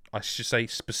house. I should say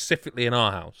specifically in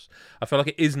our house. I feel like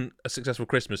it isn't a successful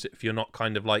Christmas if you're not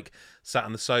kind of like sat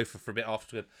on the sofa for a bit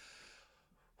afterward.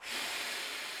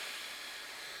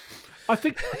 I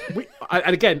think,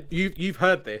 and again, you've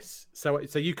heard this, so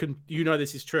you know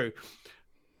this is true.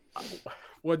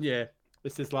 One year,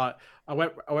 this is like I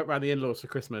went around the in-laws for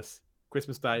Christmas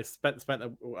Day. Spent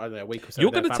a week or so.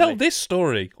 You're going to tell this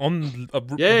story on a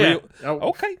real...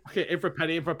 Okay, in for a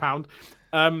penny, in for a pound.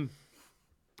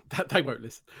 They won't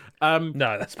listen.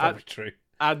 No, that's probably true.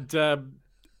 And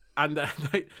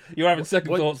you're having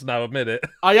second thoughts now. Admit it.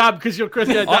 I am, because you're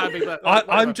Christian.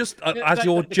 I'm just as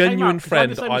your genuine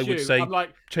friend. I would say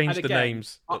change the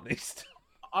names at least.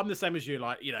 I'm the same as you.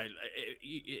 Like, you know,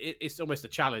 it's almost a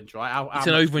challenge, right? It's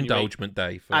an overindulgent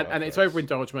day, and it's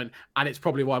overindulgent, and it's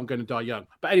probably why I'm going to die young.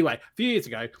 But anyway, a few years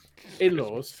ago,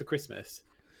 in-laws for Christmas,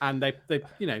 and they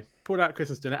pulled out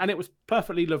Christmas dinner, and it was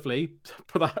perfectly lovely.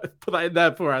 Put that in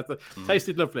there for us.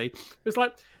 Tasted lovely. It was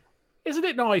like, isn't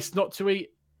it nice not to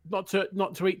eat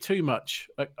too much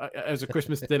as a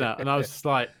Christmas dinner? And I was just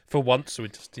like, for once, we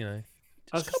just I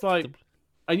was just like,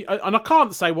 and I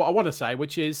can't say what I want to say,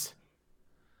 which is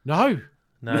no.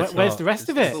 Where's the rest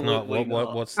of it? It's not.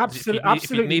 What's absolutely? If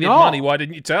you needed not. money, why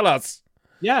didn't you tell us?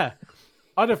 Yeah,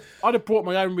 I'd have brought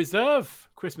my own reserve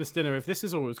Christmas dinner if this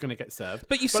is all that's going to get served.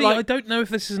 But you see, like, I don't know if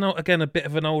this is not, again, a bit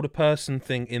of an older person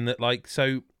thing in that, like,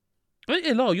 so,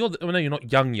 Elo, I know you're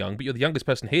not young, but you're the youngest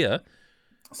person here.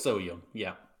 So young,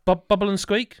 yeah. Bubble and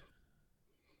Squeak?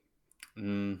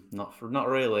 Not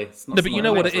really. It's not no, but you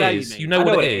know what it is. You know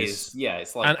what it is. Yeah,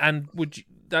 it's like, and would you,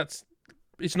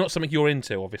 it's not something you're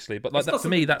into, obviously, but like that for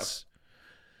me, that's.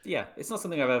 Yeah, it's not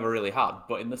something I've ever really had,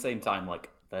 but in the same time,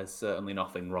 like, there's certainly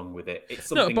nothing wrong with it. It's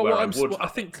something where I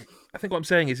think what I'm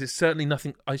saying is it's certainly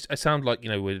nothing. I sound like,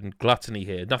 we're in gluttony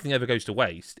here. Nothing ever goes to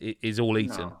waste. It is all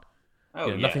eaten. No. Oh,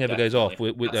 yeah, nothing ever goes off.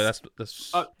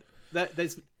 That's...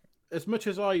 there's as much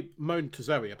as I moan to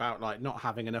Zoe about like not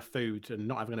having enough food and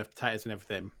not having enough potatoes and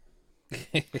everything.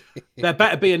 There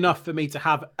better be enough for me to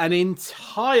have an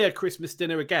entire Christmas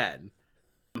dinner again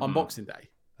on Boxing Day.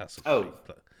 That's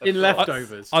in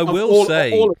leftovers. I will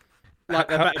say,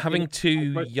 having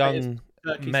two young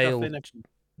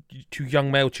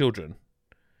male children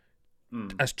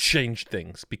has changed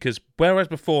things, because whereas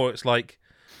before it's like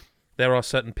there are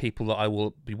certain people that I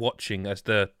will be watching as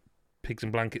the pigs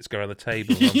and blankets go around the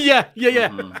table. yeah.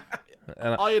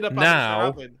 And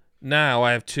now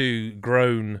I have two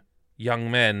grown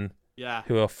young men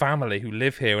who are family who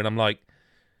live here, and I'm like,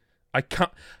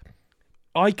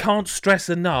 I can't stress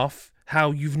enough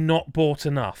how you've not bought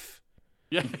enough.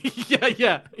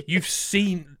 Yeah. You've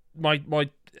seen my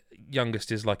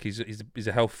youngest is like he's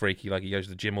a health freak. He goes to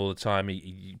the gym all the time.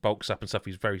 He bulks up and stuff.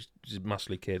 He's a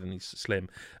muscly kid and he's slim.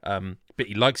 But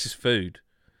he likes his food.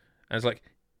 And it's like,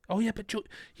 oh yeah, but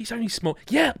he's only small.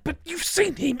 Yeah, but you've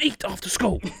seen him eat after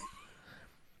school.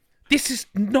 This is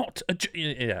not a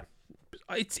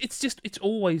It's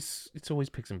always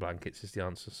pigs and blankets is the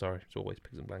answer. Sorry, it's always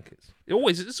pigs and blankets.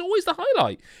 It's always the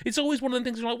highlight. It's always one of the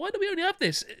things you're like, why do we only have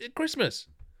this at Christmas?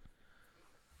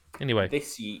 Anyway,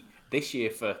 this year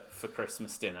for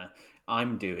Christmas dinner,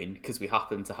 I'm doing, because we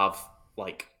happen to have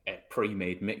like a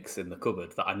pre-made mix in the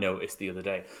cupboard that I noticed the other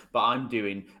day, but I'm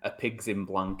doing a pigs in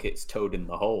blankets toad in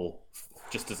the hole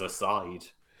just as a side,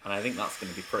 and I think that's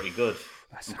going to be pretty good.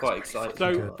 I'm quite excited.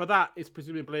 So, but that is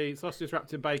presumably sausage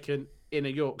wrapped in bacon in a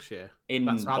Yorkshire.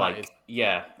 That's how that is.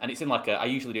 Yeah, and it's in like I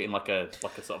usually do it in like a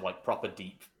sort of like proper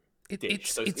deep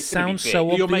dish. It sounds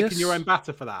so obvious. You're making your own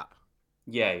batter for that.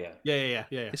 Yeah.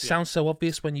 It sounds so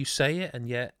obvious when you say it, and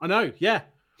yet I know. Yeah.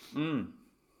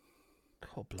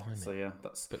 God blimey. So yeah,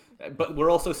 but we're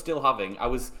also still having. I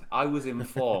was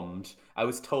informed. I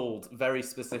was told very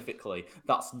specifically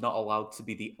that's not allowed to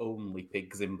be the only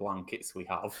pigs in blankets we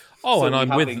have. Oh, so and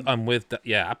I'm with that.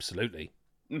 Yeah, absolutely.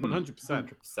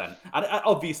 100%. And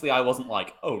obviously, I wasn't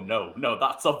like, oh no,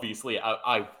 that's obviously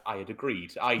I had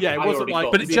agreed. It wasn't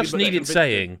like, but it just needed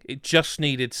saying. It just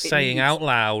needed saying out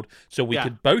loud, so we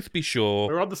could both be sure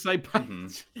we're on the same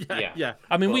page. Yeah.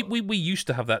 I mean, we used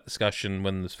to have that discussion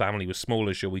when the family was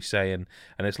smaller, shall we say, and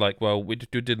it's like, well, we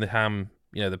did the ham,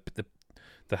 the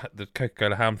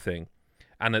Coca-Cola ham thing,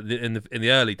 and in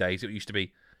the early days, it used to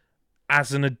be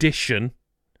as an addition.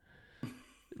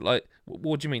 Like,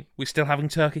 what do you mean? We're still having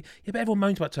turkey? Yeah, but everyone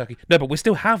moans about turkey. No, but we're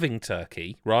still having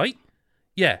turkey, right?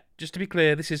 Yeah, just to be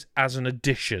clear, this is as an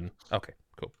addition. Okay,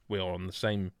 cool. We are on the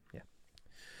same.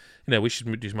 Yeah. We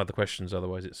should do some other questions,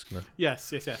 otherwise it's gonna.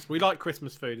 Yes. We like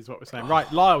Christmas food, is what we're saying.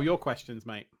 Right, Lyle, your questions,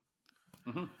 mate.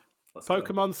 Mm-hmm.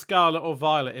 Pokemon Scarlet or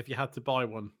Violet if you had to buy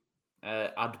one?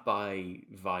 I'd buy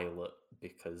Violet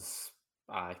because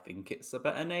I think it's a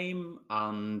better name,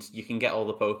 and you can get all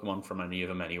the Pokemon from any of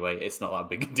them anyway. It's not that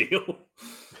big a deal.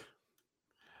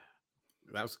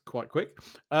 That was quite quick.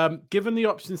 Given the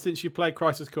option since you played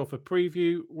Crisis Core for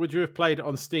preview, would you have played it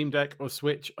on Steam Deck or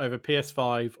Switch over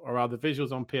PS5, or are the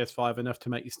visuals on PS5 enough to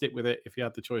make you stick with it if you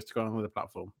had the choice to go on another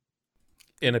platform?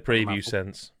 In a preview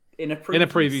sense. In a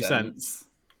preview sense.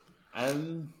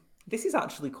 This is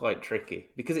actually quite tricky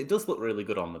because it does look really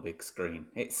good on the big screen.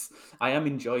 I am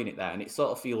enjoying it there, and it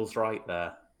sort of feels right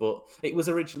there. But it was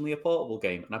originally a portable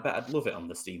game, and I bet I'd love it on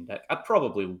the Steam Deck. I'd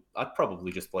probably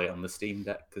just play it on the Steam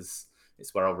Deck because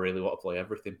it's where I really want to play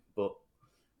everything. But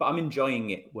I'm enjoying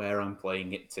it where I'm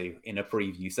playing it to, in a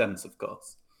preview sense, of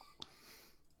course.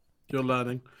 You're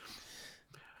learning.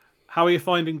 How are you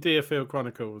finding Deerfield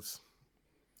Chronicles?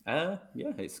 Yeah,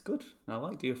 it's good. I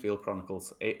like Deerfield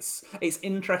Chronicles. It's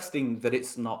interesting that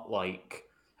it's not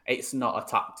a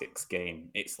tactics game.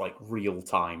 It's like real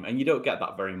time, and you don't get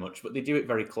that very much. But they do it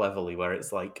very cleverly, where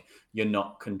it's like you're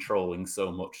not controlling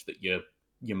so much that your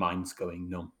mind's going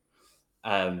numb.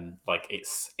 Like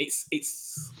it's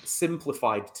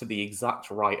simplified to the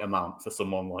exact right amount for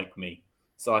someone like me.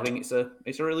 So I think it's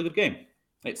a really good game.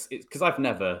 It's because I've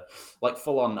never like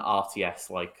full on RTS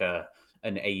like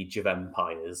an Age of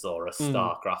Empires or a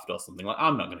StarCraft or something. Like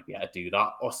I'm not going to be able to do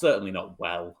that, or certainly not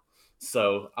well.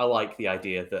 So I like the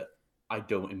idea that I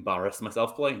don't embarrass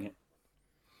myself playing it.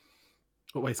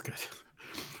 Always good.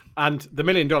 And the $1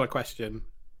 million question: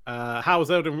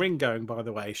 how's Elden Ring going? By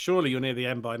the way, surely you're near the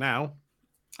end by now.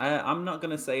 I'm not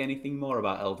going to say anything more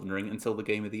about Elden Ring until the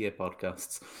Game of the Year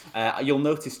podcasts. You'll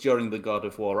notice during the God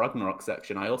of War Ragnarok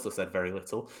section, I also said very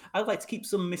little. I like to keep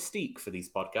some mystique for these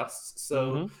podcasts,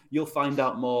 so you'll find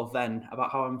out more then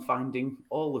about how I'm finding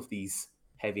all of these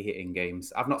heavy-hitting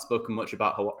games. I've not spoken much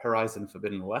about Horizon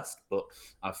Forbidden West, but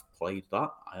I've played that.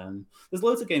 There's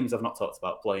loads of games I've not talked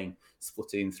about playing.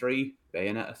 Splatoon 3,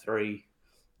 Bayonetta 3.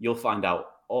 You'll find out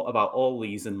about all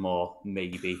these and more,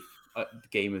 maybe, at the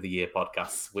Game of the Year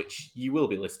podcasts, which you will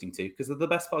be listening to because they're the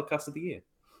best podcasts of the year.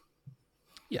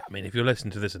 Yeah, I mean, if you're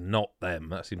listening to this and not them,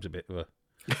 that seems a bit of a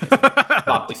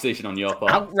bad decision on your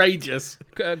part. Outrageous.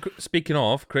 Speaking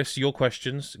of, Chris, your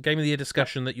questions, Game of the Year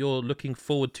discussion that you're looking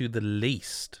forward to the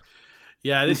least.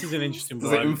 Yeah, this is an interesting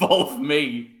one. Does it involve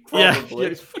me? Probably.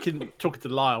 Yeah, it's fucking talking to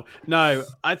Lyle. No,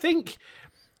 I think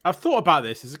I've thought about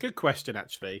this. It's a good question,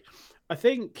 actually. I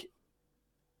think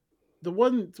the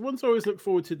ones I always look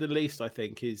forward to the least, I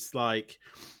think, is like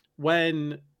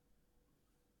when,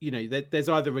 there's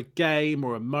either a game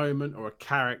or a moment or a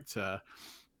character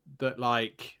that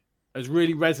like has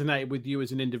really resonated with you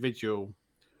as an individual,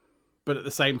 but at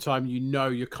the same time,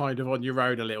 you're kind of on your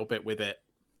own a little bit with it.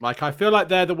 Like, I feel like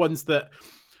they're the ones they're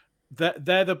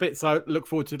the bits I look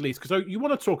forward to the least, because you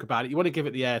want to talk about it, you want to give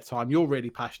it the airtime, you're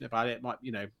really passionate about it. It might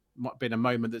have been a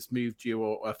moment that's moved you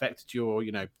or affected you or,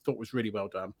 thought was really well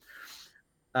done.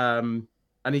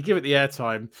 And you give it the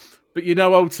airtime, but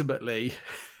ultimately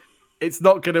it's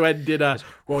not going to end in a,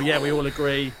 well, yeah, we all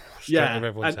agree. Yeah.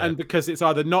 And because it's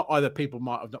either people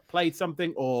might have not played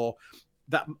something, or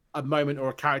that a moment or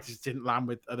a character just didn't land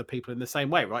with other people in the same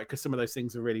way, right? Because some of those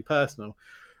things are really personal.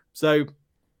 So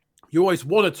you always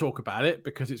want to talk about it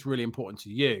because it's really important to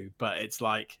you, but it's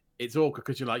like, it's awkward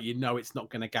because you're like, it's not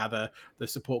going to gather the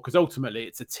support, because ultimately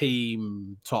it's a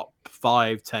team top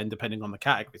 5, 10, depending on the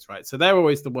categories, right? So they're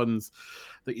always the ones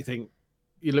that you think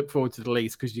you look forward to the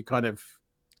least because you kind of,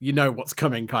 what's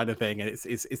coming kind of thing. And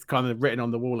it's kind of written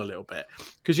on the wall a little bit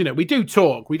because, we do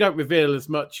talk, we don't reveal as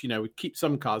much, we keep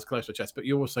some cards close to our chest, but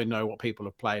you also know what people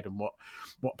have played and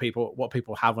what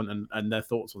people haven't and their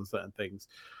thoughts on certain things.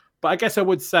 But I guess I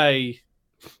would say,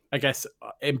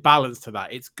 in balance to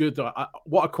that, it's good.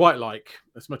 What I quite like,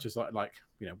 as much as like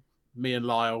me and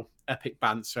Lyle, epic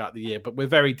bands throughout the year, but we're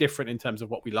very different in terms of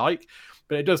what we like.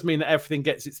 But it does mean that everything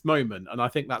gets its moment, and I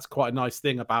think that's quite a nice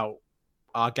thing about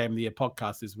our Game of the Year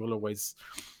podcast is we'll always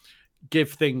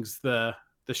give things the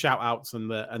shout outs and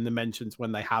the mentions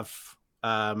when they have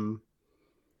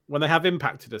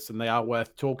impacted us and they are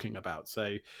worth talking about.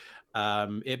 So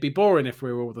it'd be boring if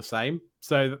we were all the same.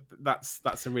 So that's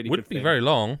a really good thing. Wouldn't be very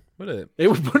long, would it?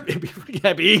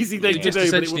 It'd be easy thing to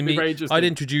do, but it would be very interesting. I'd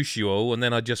introduce you all, and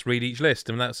then I'd just read each list,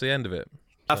 and that's the end of it.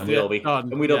 We'd all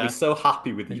be so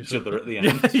happy with each other at the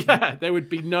end. Yeah, there would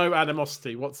be no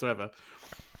animosity whatsoever.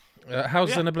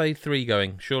 How's Xenoblade 3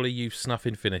 going? Surely you've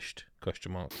snuffing finished? ?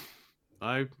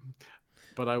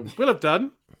 But I will have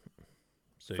done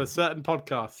Soon. for certain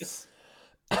podcasts.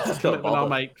 Just Commitment I'll bother.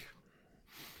 make.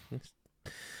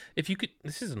 If you could,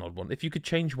 this is an odd one. If you could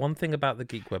change one thing about the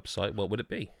Geek website, what would it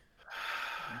be?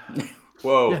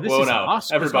 Whoa, This whoa is now, us,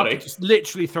 'cause I everybody. could just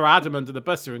literally throw Adam under the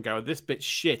bus here and go, this bit's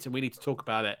shit, and we need to talk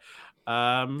about it.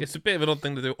 It's a bit of an odd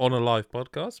thing to do on a live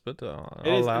podcast, but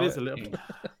It is a little bit.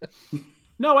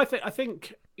 No, I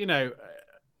think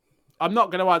I'm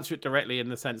not going to answer it directly in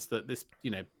the sense that this,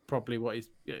 probably what he's,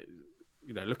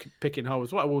 picking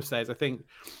holes. What I will say is, I think,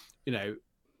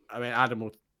 Adam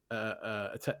will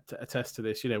attest to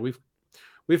this.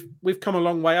 We've come a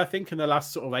long way, I think, in the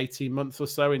last sort of 18 months or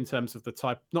so in terms of the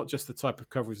type, not just the type of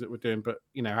coverage that we're doing, but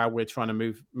how we're trying to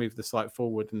move the site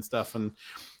forward and stuff. And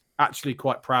actually,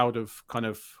 quite proud of kind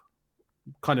of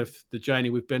the journey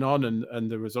we've been on and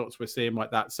the results we're seeing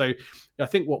like that. So I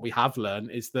think what we have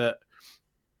learned is that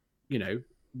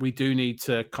we do need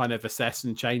to kind of assess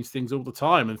and change things all the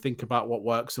time and think about what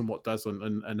works and what doesn't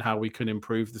and how we can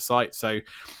improve the site. So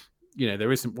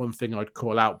there isn't one thing I'd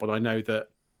call out, but I know that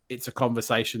it's a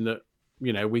conversation that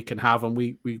we can have, and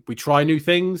we try new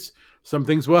things. Some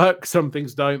things work, some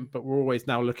things don't, but we're always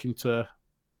now looking to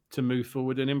move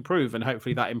forward and improve, and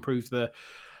hopefully that improves the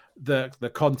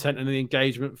content and the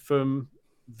engagement from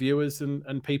viewers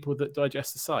and people that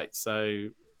digest the site. So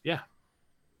yeah,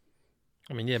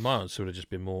 I mean, mine would sort of just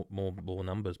been more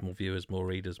numbers, more viewers, more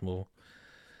readers, more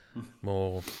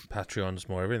Patreons,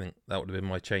 more everything. That would have been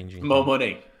my changing. More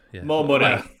money. Yeah. More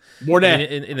money. more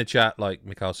In the chat, like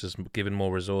Mikhail says, given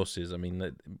more resources. I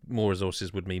mean, more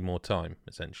resources would mean more time,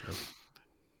 essentially.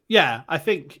 Yeah, I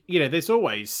think there's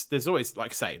always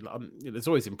like I say, there's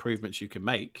always improvements you can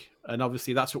make, and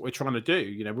obviously that's what we're trying to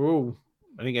do. We're all,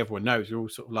 I think everyone knows, we're all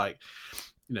sort of like,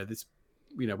 this,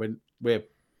 when we're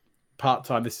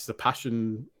part-time, this is a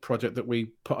passion project that we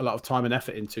put a lot of time and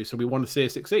effort into, so we want to see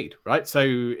it succeed, right?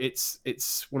 So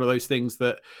it's one of those things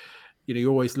that you're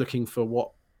always looking for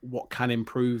what can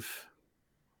improve,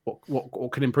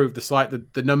 what can improve the site,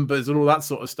 the numbers and all that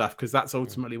sort of stuff, because that's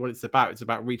ultimately what it's about. It's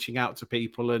about reaching out to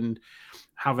people and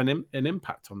having an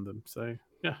impact on them. So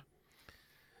yeah,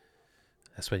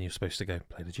 that's when you're supposed to go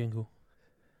play the jingle.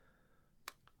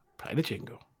 Play the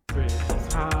jingle. Chris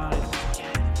Hyde,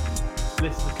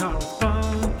 listener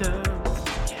correspondence.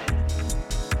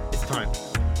 It's time.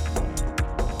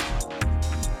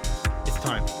 It's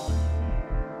time.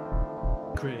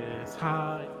 Chris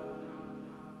Hyde.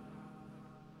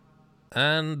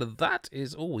 And that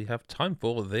is all we have time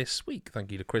for this week.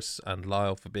 Thank you to Chris and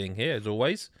Lyle for being here, as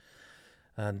always.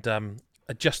 And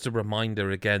just a reminder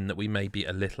again that we may be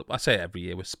a little, I say it every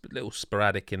year, we're a little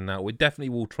sporadic in that. We definitely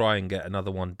will try and get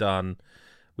another one done.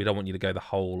 We don't want you to go the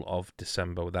whole of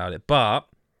December without it. But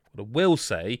what I will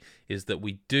say is that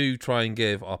we do try and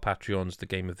give our Patreons the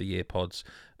Game of the Year pods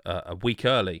a week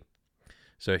early.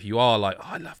 So if you are like,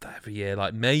 I love that every year,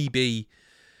 like maybe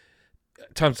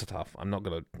times are tough. I'm not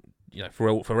going to,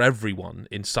 for everyone,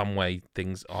 in some way,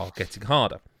 things are getting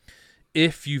harder.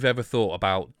 If you've ever thought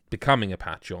about becoming a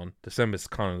Patreon, December's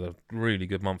kind of a really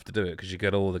good month to do it because you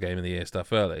get all the Game of the Year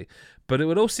stuff early. But it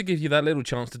would also give you that little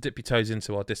chance to dip your toes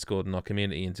into our Discord and our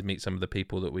community and to meet some of the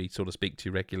people that we sort of speak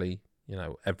to regularly,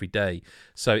 every day.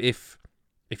 So if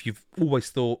you've always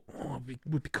thought, it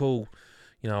would be cool,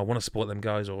 I want to support them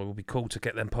guys, or it would be cool to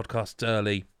get them podcasts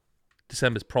early,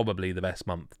 December's probably the best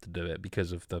month to do it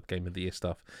because of the Game of the Year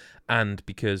stuff, and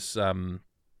because,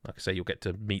 like I say, you'll get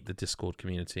to meet the Discord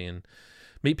community and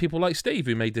meet people like Steve,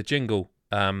 who made the jingle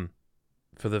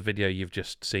for the video you've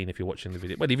just seen. If you're watching the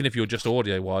video, well, even if you're just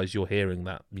audio-wise, you're hearing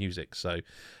that music. So,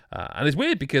 and it's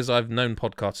weird because I've known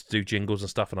podcasts to do jingles and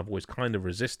stuff, and I've always kind of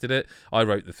resisted it. I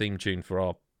wrote the theme tune for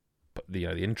our the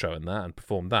intro and that, and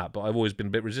performed that, but I've always been a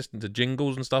bit resistant to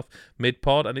jingles and stuff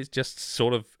mid-pod, and it's just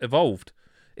sort of evolved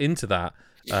into that.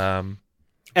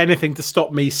 Anything to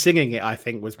stop me singing it, I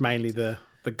think, was mainly the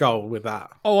goal with that.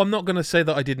 Oh, I'm not going to say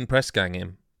that I didn't press gang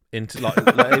him into like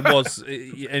it was,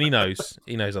 and he knows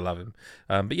I love him.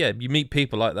 But yeah, you meet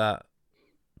people like that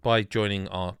by joining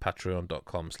our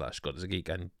patreon.com/GodIsAGeek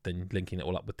and then linking it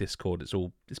all up with Discord.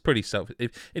 It's pretty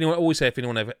if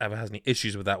anyone ever has any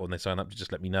issues with that when they sign up,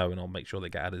 just let me know and I'll make sure they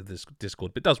get added to this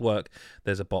Discord. But it does work.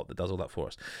 There's a bot that does all that for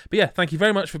us. But yeah, thank you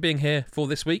very much for being here for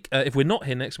this week. If we're not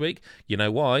here next week, you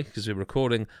know why, because we're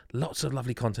recording lots of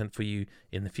lovely content for you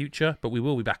in the future, but we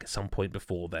will be back at some point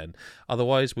before then.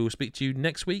 Otherwise, we will speak to you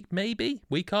next week, maybe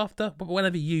week after, but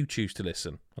whenever you choose to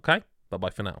listen. Okay? Bye-bye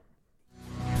for now.